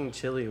keep thinking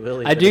Chili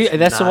Willy. I but do. it's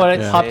That's the not one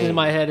the that popped into same.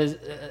 my head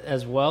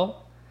as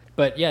well.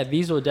 But yeah,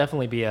 these will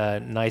definitely be a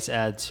nice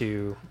add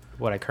to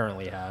what I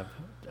currently have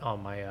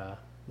on my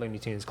Looney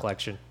Tunes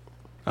collection.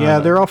 Yeah,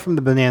 they're all from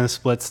the Banana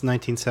Splits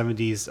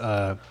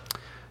 1970s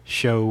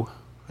show.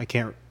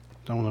 Don't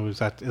know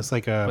exactly. It's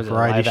like a Was it a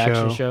variety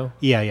live-action show?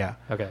 Yeah.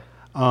 Okay.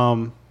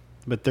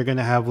 But they're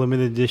gonna have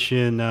limited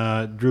edition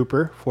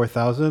Drooper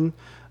 4000,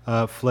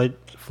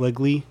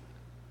 Flegley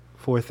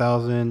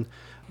 4000,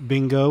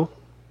 Bingo,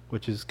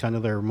 which is kind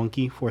of their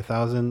monkey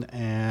 4000,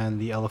 and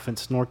the Elephant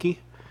Snorky.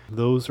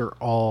 Those are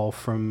all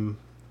from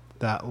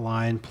that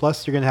line.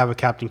 Plus, you're gonna have a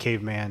Captain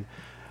Caveman.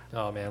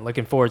 Oh man,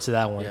 looking forward to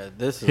that one. Yeah,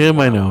 this is. Him,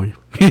 I know.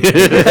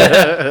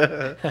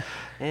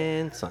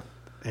 And Son.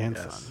 And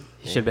Yes. son.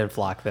 He should have been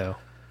Flock though.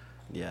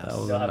 Yes. That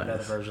was They'll have nice.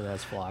 another version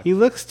that's Flock. He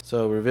looks.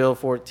 So reveal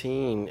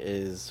 14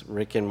 is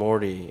Rick and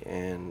Morty,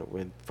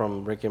 and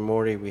from Rick and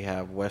Morty we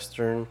have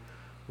Western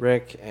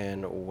Rick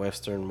and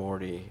Western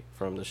Morty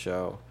from the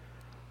show,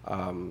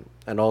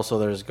 and also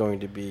there's going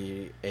to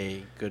be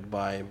a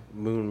Goodbye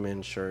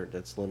Moonman shirt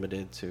that's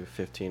limited to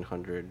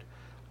 1,500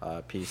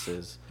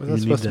 pieces. Was You that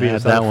need supposed to to be? add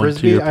Is that that one to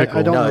Frisbee? your I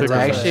pickle. don't No, know. it's the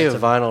reference. actually a It's a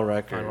vinyl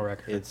record. vinyl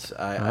record. It's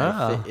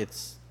Ah.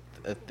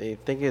 I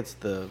think it's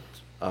the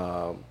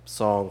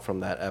song from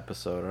that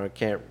episode, or I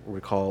can't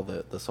recall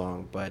the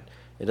song, but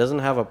it doesn't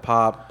have a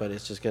pop, but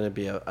it's just going to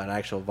be an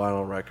actual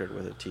vinyl record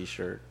with a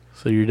T-shirt.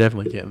 So you're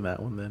definitely getting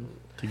that one then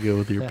to go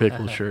with your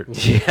pickle shirt.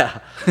 Yeah,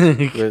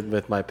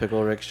 with my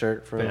Pickle Rick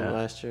shirt from Yeah.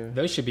 last year.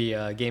 Those should be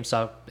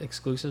GameStop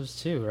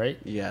exclusives too, right?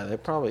 Yeah, they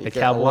probably The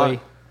yeah, Cowboy.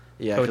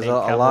 Yeah, because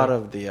Codename a lot Cowboy.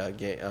 of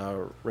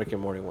the Rick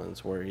and Morty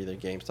ones were either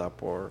GameStop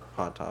or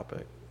Hot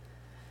Topic.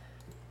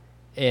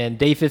 And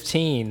day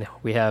 15,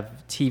 we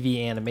have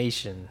TV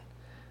animation.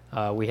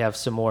 We have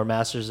some more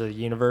Masters of the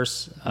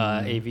Universe.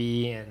 AV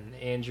and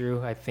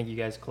Andrew, I think you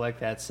guys collect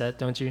that set,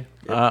 don't you?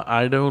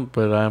 I don't,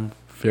 but I'm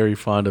very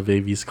fond of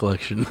AV's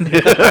collection.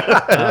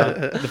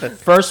 The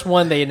first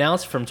one they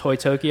announced from Toy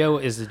Tokyo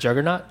is the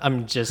Juggernaut.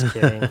 I'm just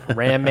kidding.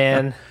 Ram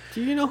Man.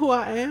 Do you know who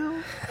I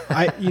am?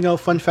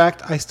 Fun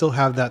fact, I still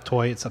have that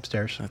toy. It's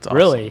upstairs. That's awesome.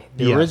 Really?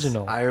 The Yes.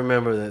 original. I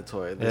remember that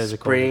toy. The is a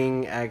cool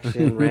spring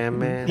action Ram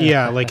Man.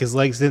 Yeah, like his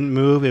legs didn't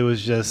move. It was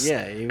just,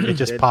 Yeah, it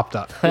just had- popped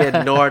up. He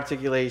had no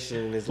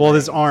articulation in his Well,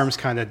 his legs. arms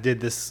kind of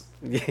did this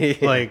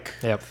like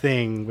Yep.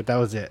 thing, but that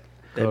was it.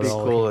 That'd be Good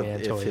old cool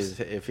He-Man toys.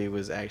 if he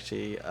was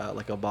actually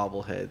like a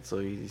bobblehead, so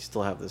you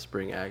still have the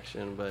spring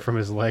action. But From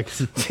his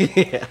legs.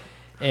 yeah,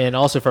 And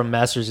also from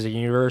Masters of the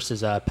Universe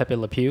is Pepe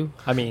Le Pew.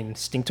 I mean,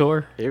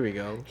 Stinktor. here we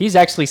go. He's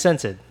actually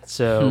scented.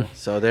 So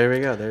So there we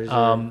go. There's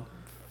your,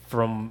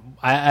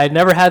 I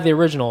never had the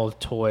original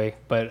toy,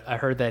 but I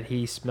heard that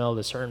he smelled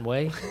a certain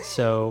way.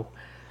 So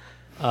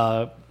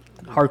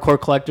hardcore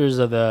collectors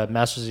of the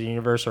Masters of the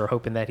Universe are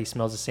hoping that he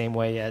smells the same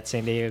way at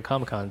San Diego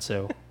Comic-Con.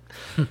 So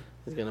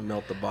he's gonna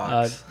melt the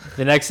box.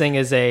 the next thing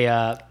is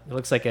it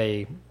looks like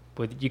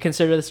would you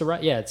consider this a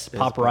ride? Yeah, it's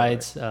Pop Pop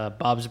Rides,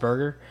 Bob's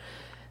Burger,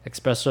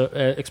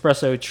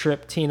 Espresso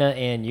Trip, Tina,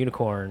 and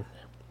Unicorn.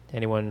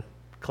 Anyone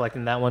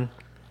collecting that one?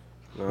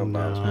 No, No.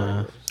 Bob's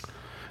Burgers.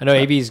 I know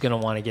AB is going to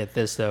want to get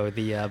this, though.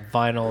 The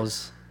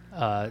Vinyls,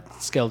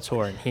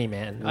 Skeletor, and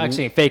He-Man.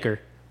 Actually, Faker.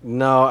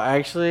 No,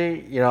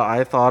 actually,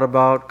 I thought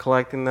about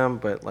collecting them,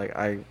 but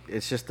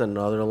it's just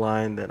another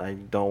line that I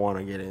don't want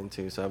to get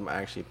into, so I'm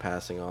actually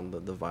passing on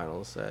the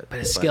vinyl set. But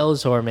it's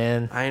Skeletor,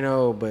 man. I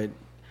know, but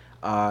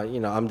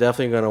I'm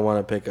definitely gonna want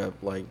to pick up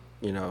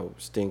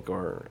Stink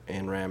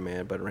and Ram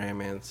Man, but Ram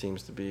Man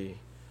seems to be.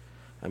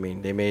 I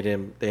mean,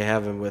 they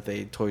have him with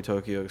a Toy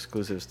Tokyo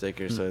exclusive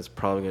sticker, so it's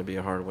probably gonna be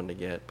a hard one to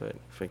get. But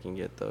if I can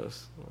get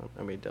those,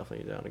 I mean,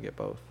 definitely down to get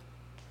both.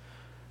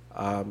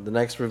 The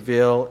next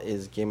reveal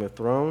is Game of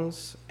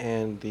Thrones,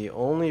 and the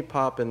only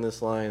pop in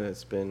this line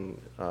that's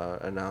been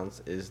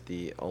announced is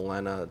the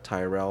Olenna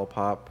Tyrell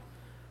pop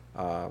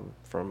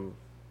from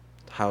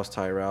House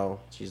Tyrell.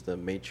 She's the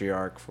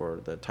matriarch for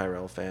the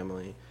Tyrell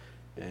family,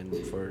 and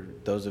for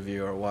those of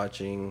you who are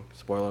watching,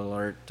 spoiler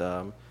alert,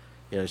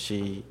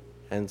 she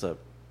ends up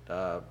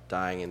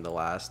dying in the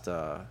last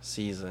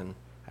season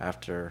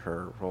after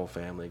her whole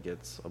family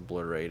gets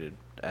obliterated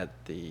at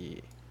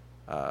the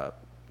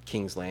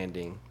King's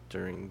Landing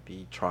during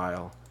the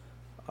trial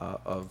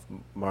of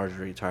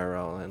Marjorie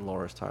Tyrell and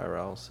Loras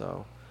Tyrell.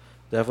 So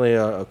definitely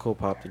a cool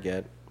pop to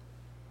get.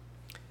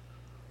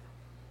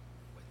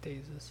 What day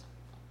is this?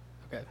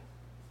 Okay.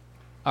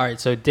 All right,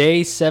 so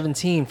day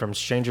 17 from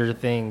Stranger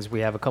Things.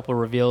 We have a couple of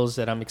reveals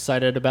that I'm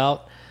excited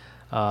about.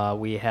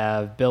 We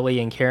have Billy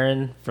and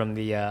Karen from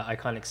the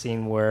iconic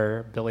scene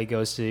where Billy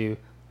goes to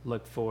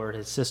look for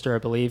his sister, I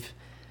believe.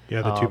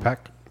 Yeah, the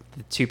 2-pack.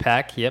 The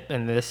 2-pack, yep.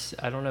 And this,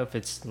 I don't know if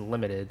it's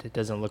limited. It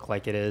doesn't look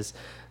like it is.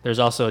 There's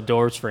also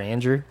doors for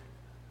Andrew.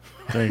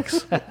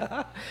 Thanks.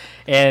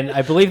 And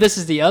I believe this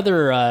is the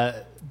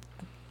other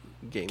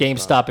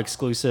GameStop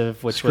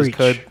exclusive, which was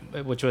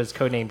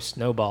codenamed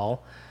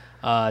Snowball.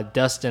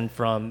 Dustin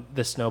from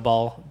the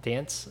Snowball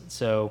Dance.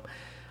 So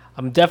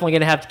I'm definitely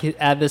going to have to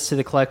add this to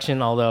the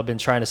collection, although I've been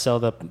trying to sell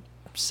the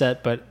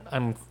set, but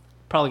I'm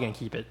probably going to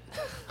keep it.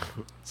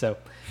 So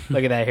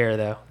look at that hair,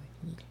 though.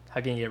 How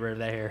can you get rid of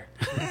that hair?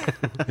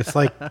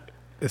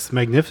 It's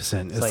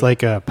magnificent. It's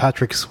like a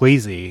Patrick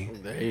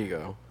Swayze. There you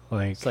go.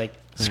 It's like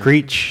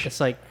Screech. It's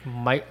like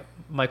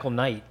Michael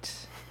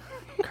Knight,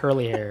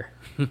 curly hair.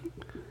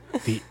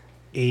 The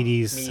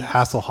 80s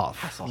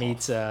Hasselhoff.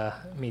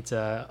 Meets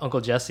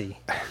Uncle Jesse.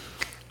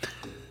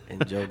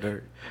 And Joe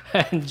Dirt.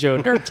 And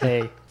Joe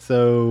Dirt.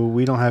 So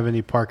we don't have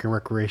any Park and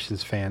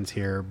Recreations fans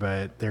here,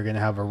 but they're going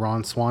to have a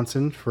Ron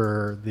Swanson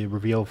for the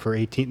reveal for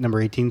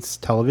number 18's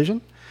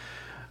television.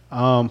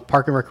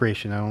 Park and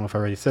Recreation. I don't know if I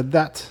already said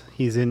that.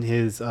 He's in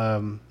his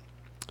toga.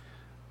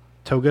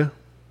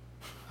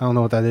 I don't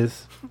know what that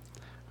is.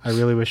 I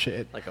really wish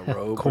it like a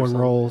robe. Corn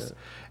rolls.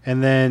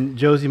 And then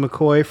Josie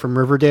McCoy from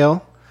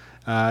Riverdale.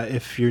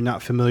 If you're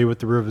not familiar with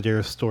the Riverdale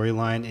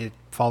storyline, it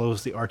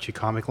follows the Archie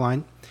comic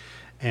line.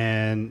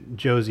 And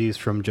Josie is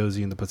from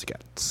Josie and the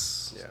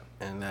Pussycats. Yeah,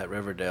 and that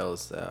Riverdale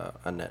is a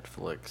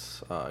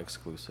Netflix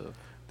exclusive.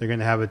 They're going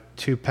to have a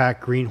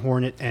 2-pack Green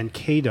Hornet and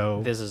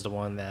Kato. This is the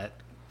one that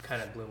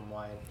kind of blew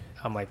my mind.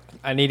 I'm like,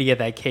 I need to get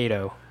that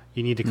Kato.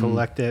 You need to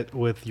collect it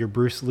with your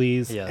Bruce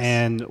Lees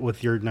and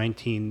with your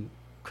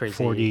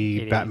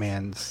 1940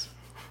 Batmans.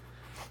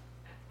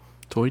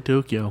 Toy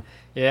Tokyo.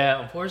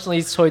 Yeah, unfortunately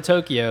it's Toy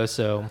Tokyo,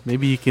 so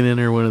maybe you can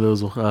enter one of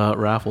those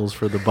raffles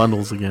for the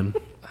bundles again.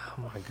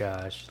 Oh my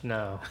gosh,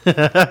 no.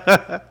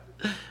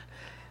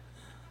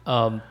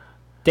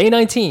 Day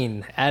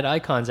 19, Ad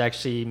Icon's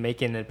actually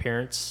making an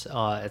appearance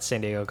at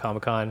San Diego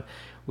Comic-Con.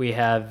 We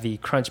have the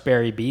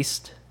Crunchberry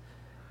Beast.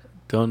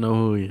 Don't know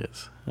who he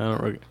is. I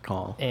don't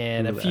recall.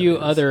 And a few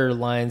other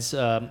lines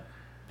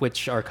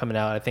which are coming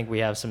out. I think we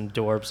have some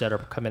Dorbs that are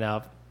coming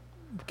out.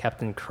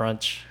 Captain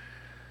Crunch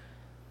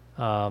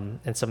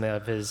and some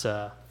of his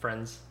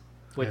friends,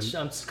 which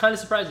I'm kind of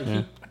surprised to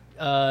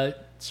keep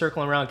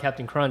circling around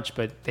Captain Crunch,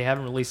 but they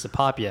haven't released a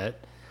pop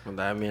yet. Well,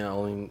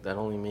 that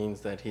only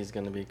means that he's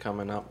going to be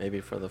coming up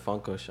maybe for the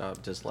Funko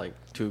Shop, just like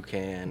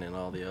Toucan and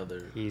all the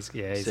other he's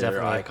definitely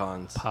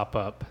icons pop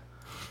up.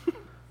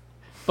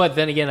 But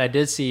then again, I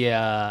did see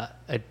a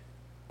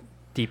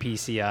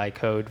DPCI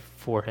code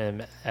for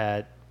him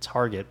at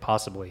Target,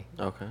 possibly.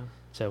 Okay.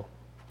 So,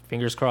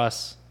 fingers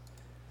crossed.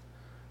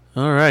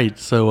 All right.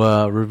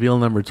 So, reveal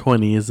number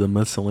 20 is a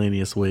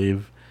miscellaneous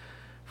wave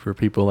for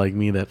people like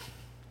me that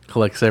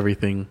collects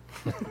everything.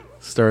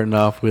 Starting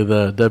off with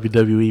a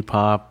WWE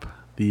pop,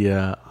 the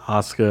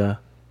Asuka,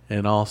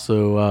 and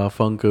also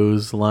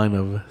Funko's line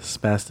of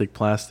Spastic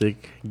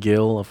Plastic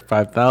Gil, a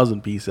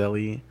 5,000 piece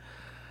LE.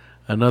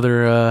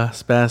 Another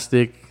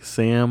Spastic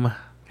Sam.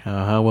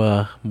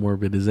 How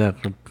morbid is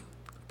that? A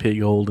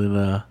pig holding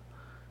a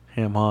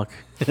ham hock.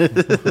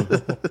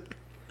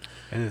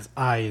 And his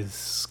eyes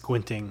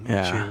squinting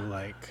at you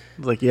like...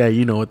 It's like, yeah,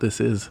 you know what this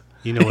is.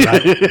 You know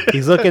what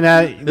he's looking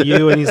at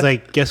you and he's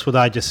like, guess what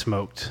I just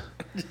smoked?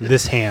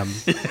 This ham.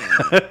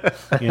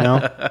 You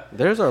know?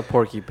 There's our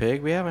Porky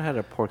Pig. We haven't had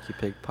a Porky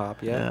Pig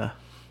pop yet.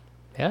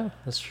 Yeah,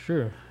 that's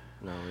true.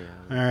 No, we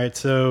haven't. All right,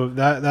 so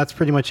that's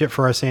pretty much it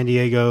for our San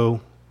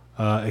Diego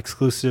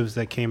exclusives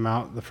that came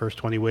out, the first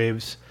 20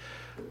 waves.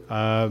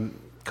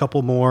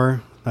 Couple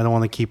more. I don't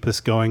want to keep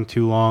this going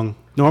too long.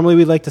 Normally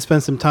we'd like to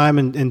spend some time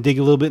and dig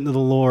a little bit into the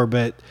lore,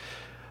 but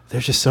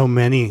there's just so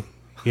many.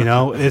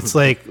 It's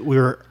like we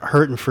were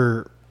hurting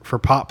for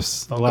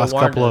pops the last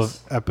couple of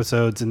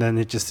episodes, and then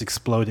it just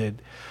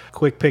exploded.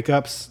 Quick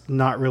pickups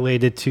not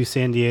related to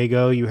San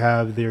Diego. You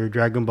have their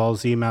Dragon Ball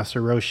Z Master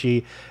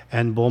Roshi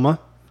and Bulma,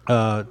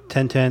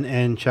 Tenten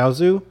and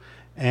Chaozu,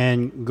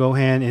 and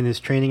Gohan in his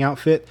training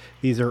outfit.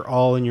 These are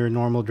all in your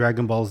normal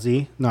Dragon Ball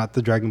Z, not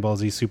the Dragon Ball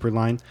Z Super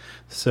line.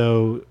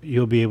 So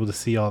you'll be able to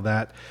see all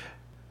that.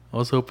 I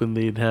was hoping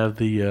they'd have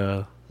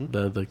the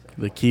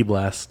Ki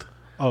Blast.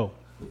 Oh.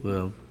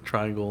 The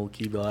triangle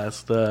Ki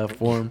Blast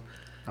form.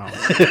 Oh.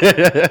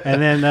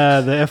 And then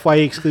the FYE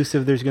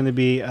exclusive, there's going to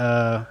be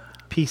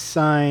Peace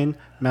Sign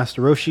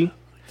Master Roshi.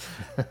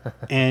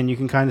 And you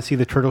can kind of see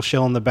the turtle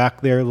shell in the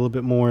back there a little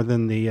bit more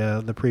than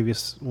the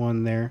previous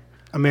one there.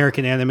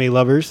 American anime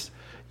lovers,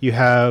 you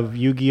have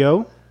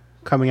Yu-Gi-Oh!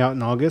 Coming out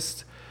in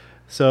August.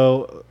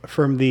 So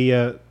from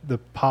the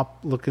pop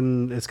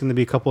looking, it's going to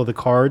be a couple of the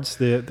cards,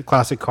 the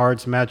classic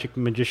cards, Magic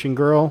Magician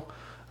Girl,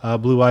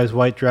 Blue Eyes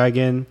White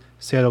Dragon,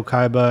 Seto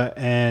Kaiba,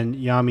 and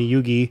Yami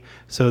Yugi.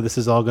 So this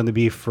is all going to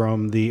be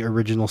from the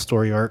original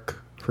story arc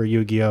for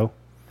Yu-Gi-Oh!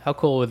 How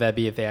cool would that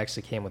be if they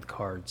actually came with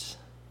cards?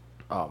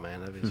 Oh man,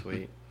 that'd be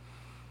sweet.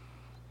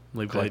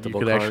 Like that you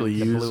could actually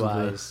The use blue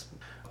eyes.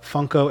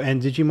 Funko and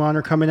Digimon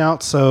are coming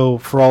out. So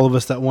for all of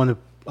us that want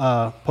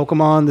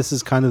Pokemon, this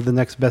is kind of the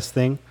next best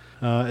thing.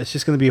 It's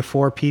just going to be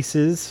 4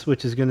 pieces,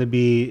 which is going to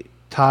be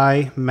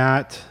Tai,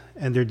 Matt,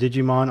 and their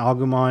Digimon,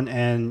 Agumon,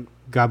 and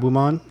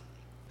Gabumon.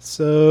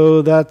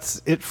 So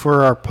that's it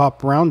for our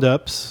pop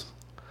roundups.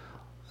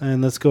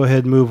 And let's go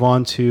ahead and move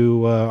on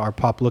to our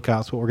pop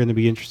lookouts, what we're going to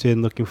be interested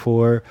in looking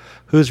for.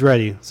 Who's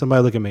ready?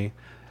 Somebody look at me.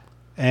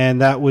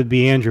 And that would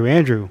be Andrew.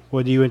 Andrew,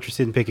 what are you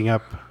interested in picking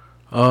up?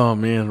 Oh,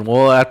 man.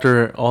 Well,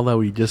 after all that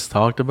we just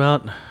talked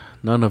about,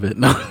 none of it.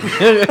 No.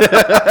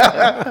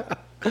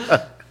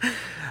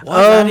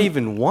 Not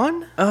even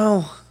one?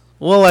 Oh,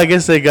 well, I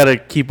guess they got to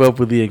keep up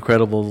with the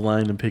Incredibles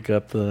line and pick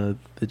up the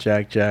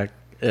Jack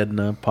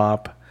Edna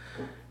pop.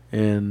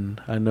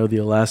 And I know the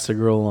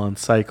Elastigirl on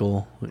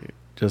Cycle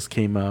just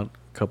came out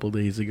a couple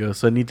days ago,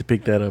 so I need to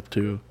pick that up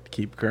too to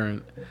keep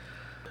current.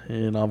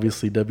 And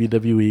obviously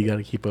WWE got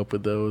to keep up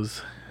with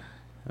those.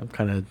 I'm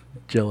kind of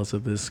jealous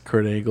of this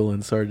Kurt Angle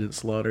and Sergeant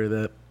Slaughter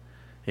that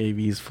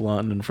AV's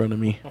flaunting in front of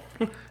me.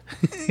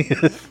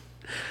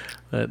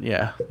 But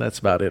yeah, that's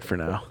about it for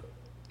now.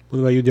 What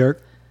about you, Derek?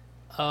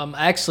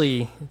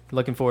 Actually,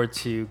 looking forward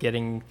to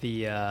getting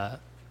the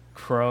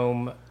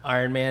Chrome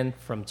Iron Man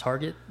from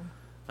Target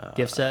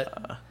gift set.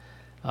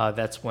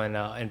 That's when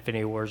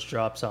Infinity Wars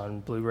drops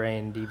on Blu-ray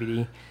and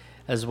DVD,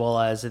 as well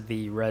as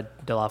the Red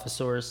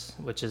Dilophosaurus,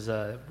 which is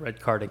a red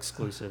card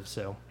exclusive.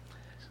 So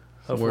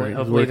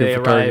hopefully they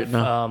arrive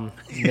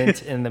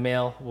mint in the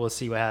mail. We'll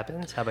see what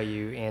happens. How about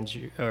you,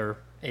 Andrew or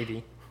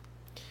AV?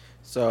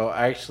 So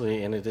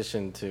actually, in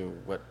addition to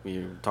what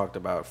we talked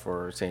about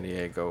for San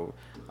Diego,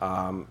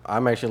 I'm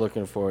actually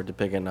looking forward to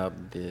picking up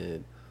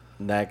the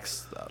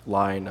next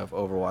line of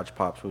Overwatch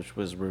pops, which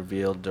was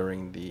revealed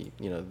during the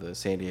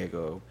San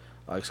Diego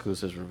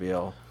exclusives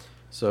reveal.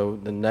 So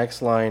the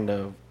next line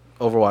of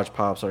Overwatch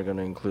pops are going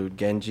to include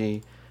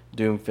Genji,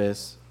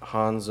 Doomfist,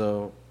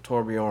 Hanzo,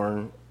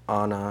 Torbjorn,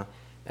 Ana,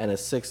 and a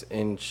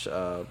 6-inch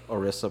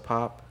Orisa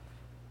pop.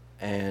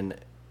 And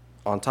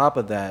on top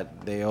of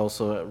that, they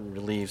also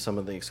relieve some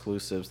of the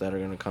exclusives that are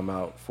going to come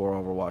out for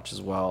Overwatch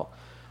as well,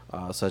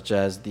 such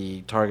as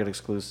the Target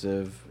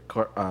exclusive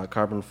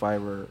carbon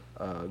fiber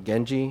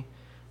Genji,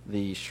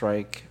 the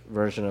Shrike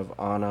version of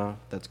Ana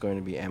that's going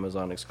to be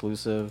Amazon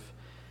exclusive.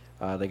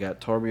 They got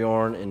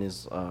Torbjorn in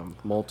his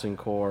Molten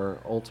Core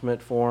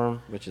Ultimate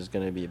form, which is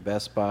going to be a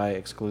Best Buy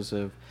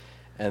exclusive.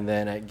 And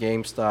then at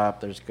GameStop,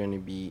 there's going to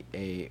be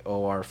a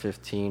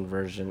OR15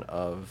 version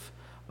of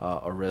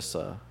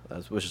Orisa,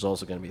 which is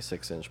also going to be a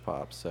 6-inch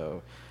pop.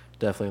 So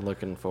definitely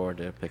looking forward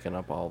to picking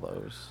up all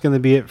those. Going to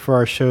be it for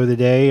our show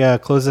today.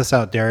 Close us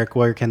out, Derek.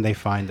 Where can they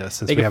find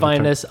us? They can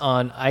find us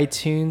on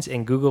iTunes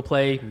and Google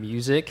Play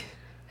Music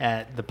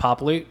at The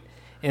Pop Loot,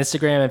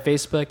 Instagram and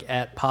Facebook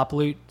at Pop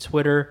Loot,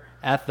 Twitter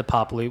at The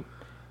Pop Loot.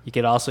 You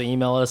can also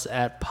email us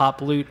at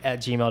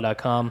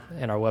poploot@gmail.com,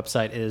 and our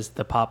website is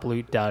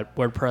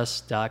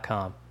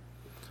thepoploot.wordpress.com.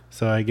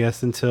 So I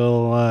guess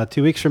until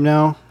 2 weeks from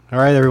now. All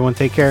right, everyone,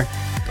 take care.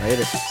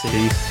 Later.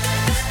 Peace.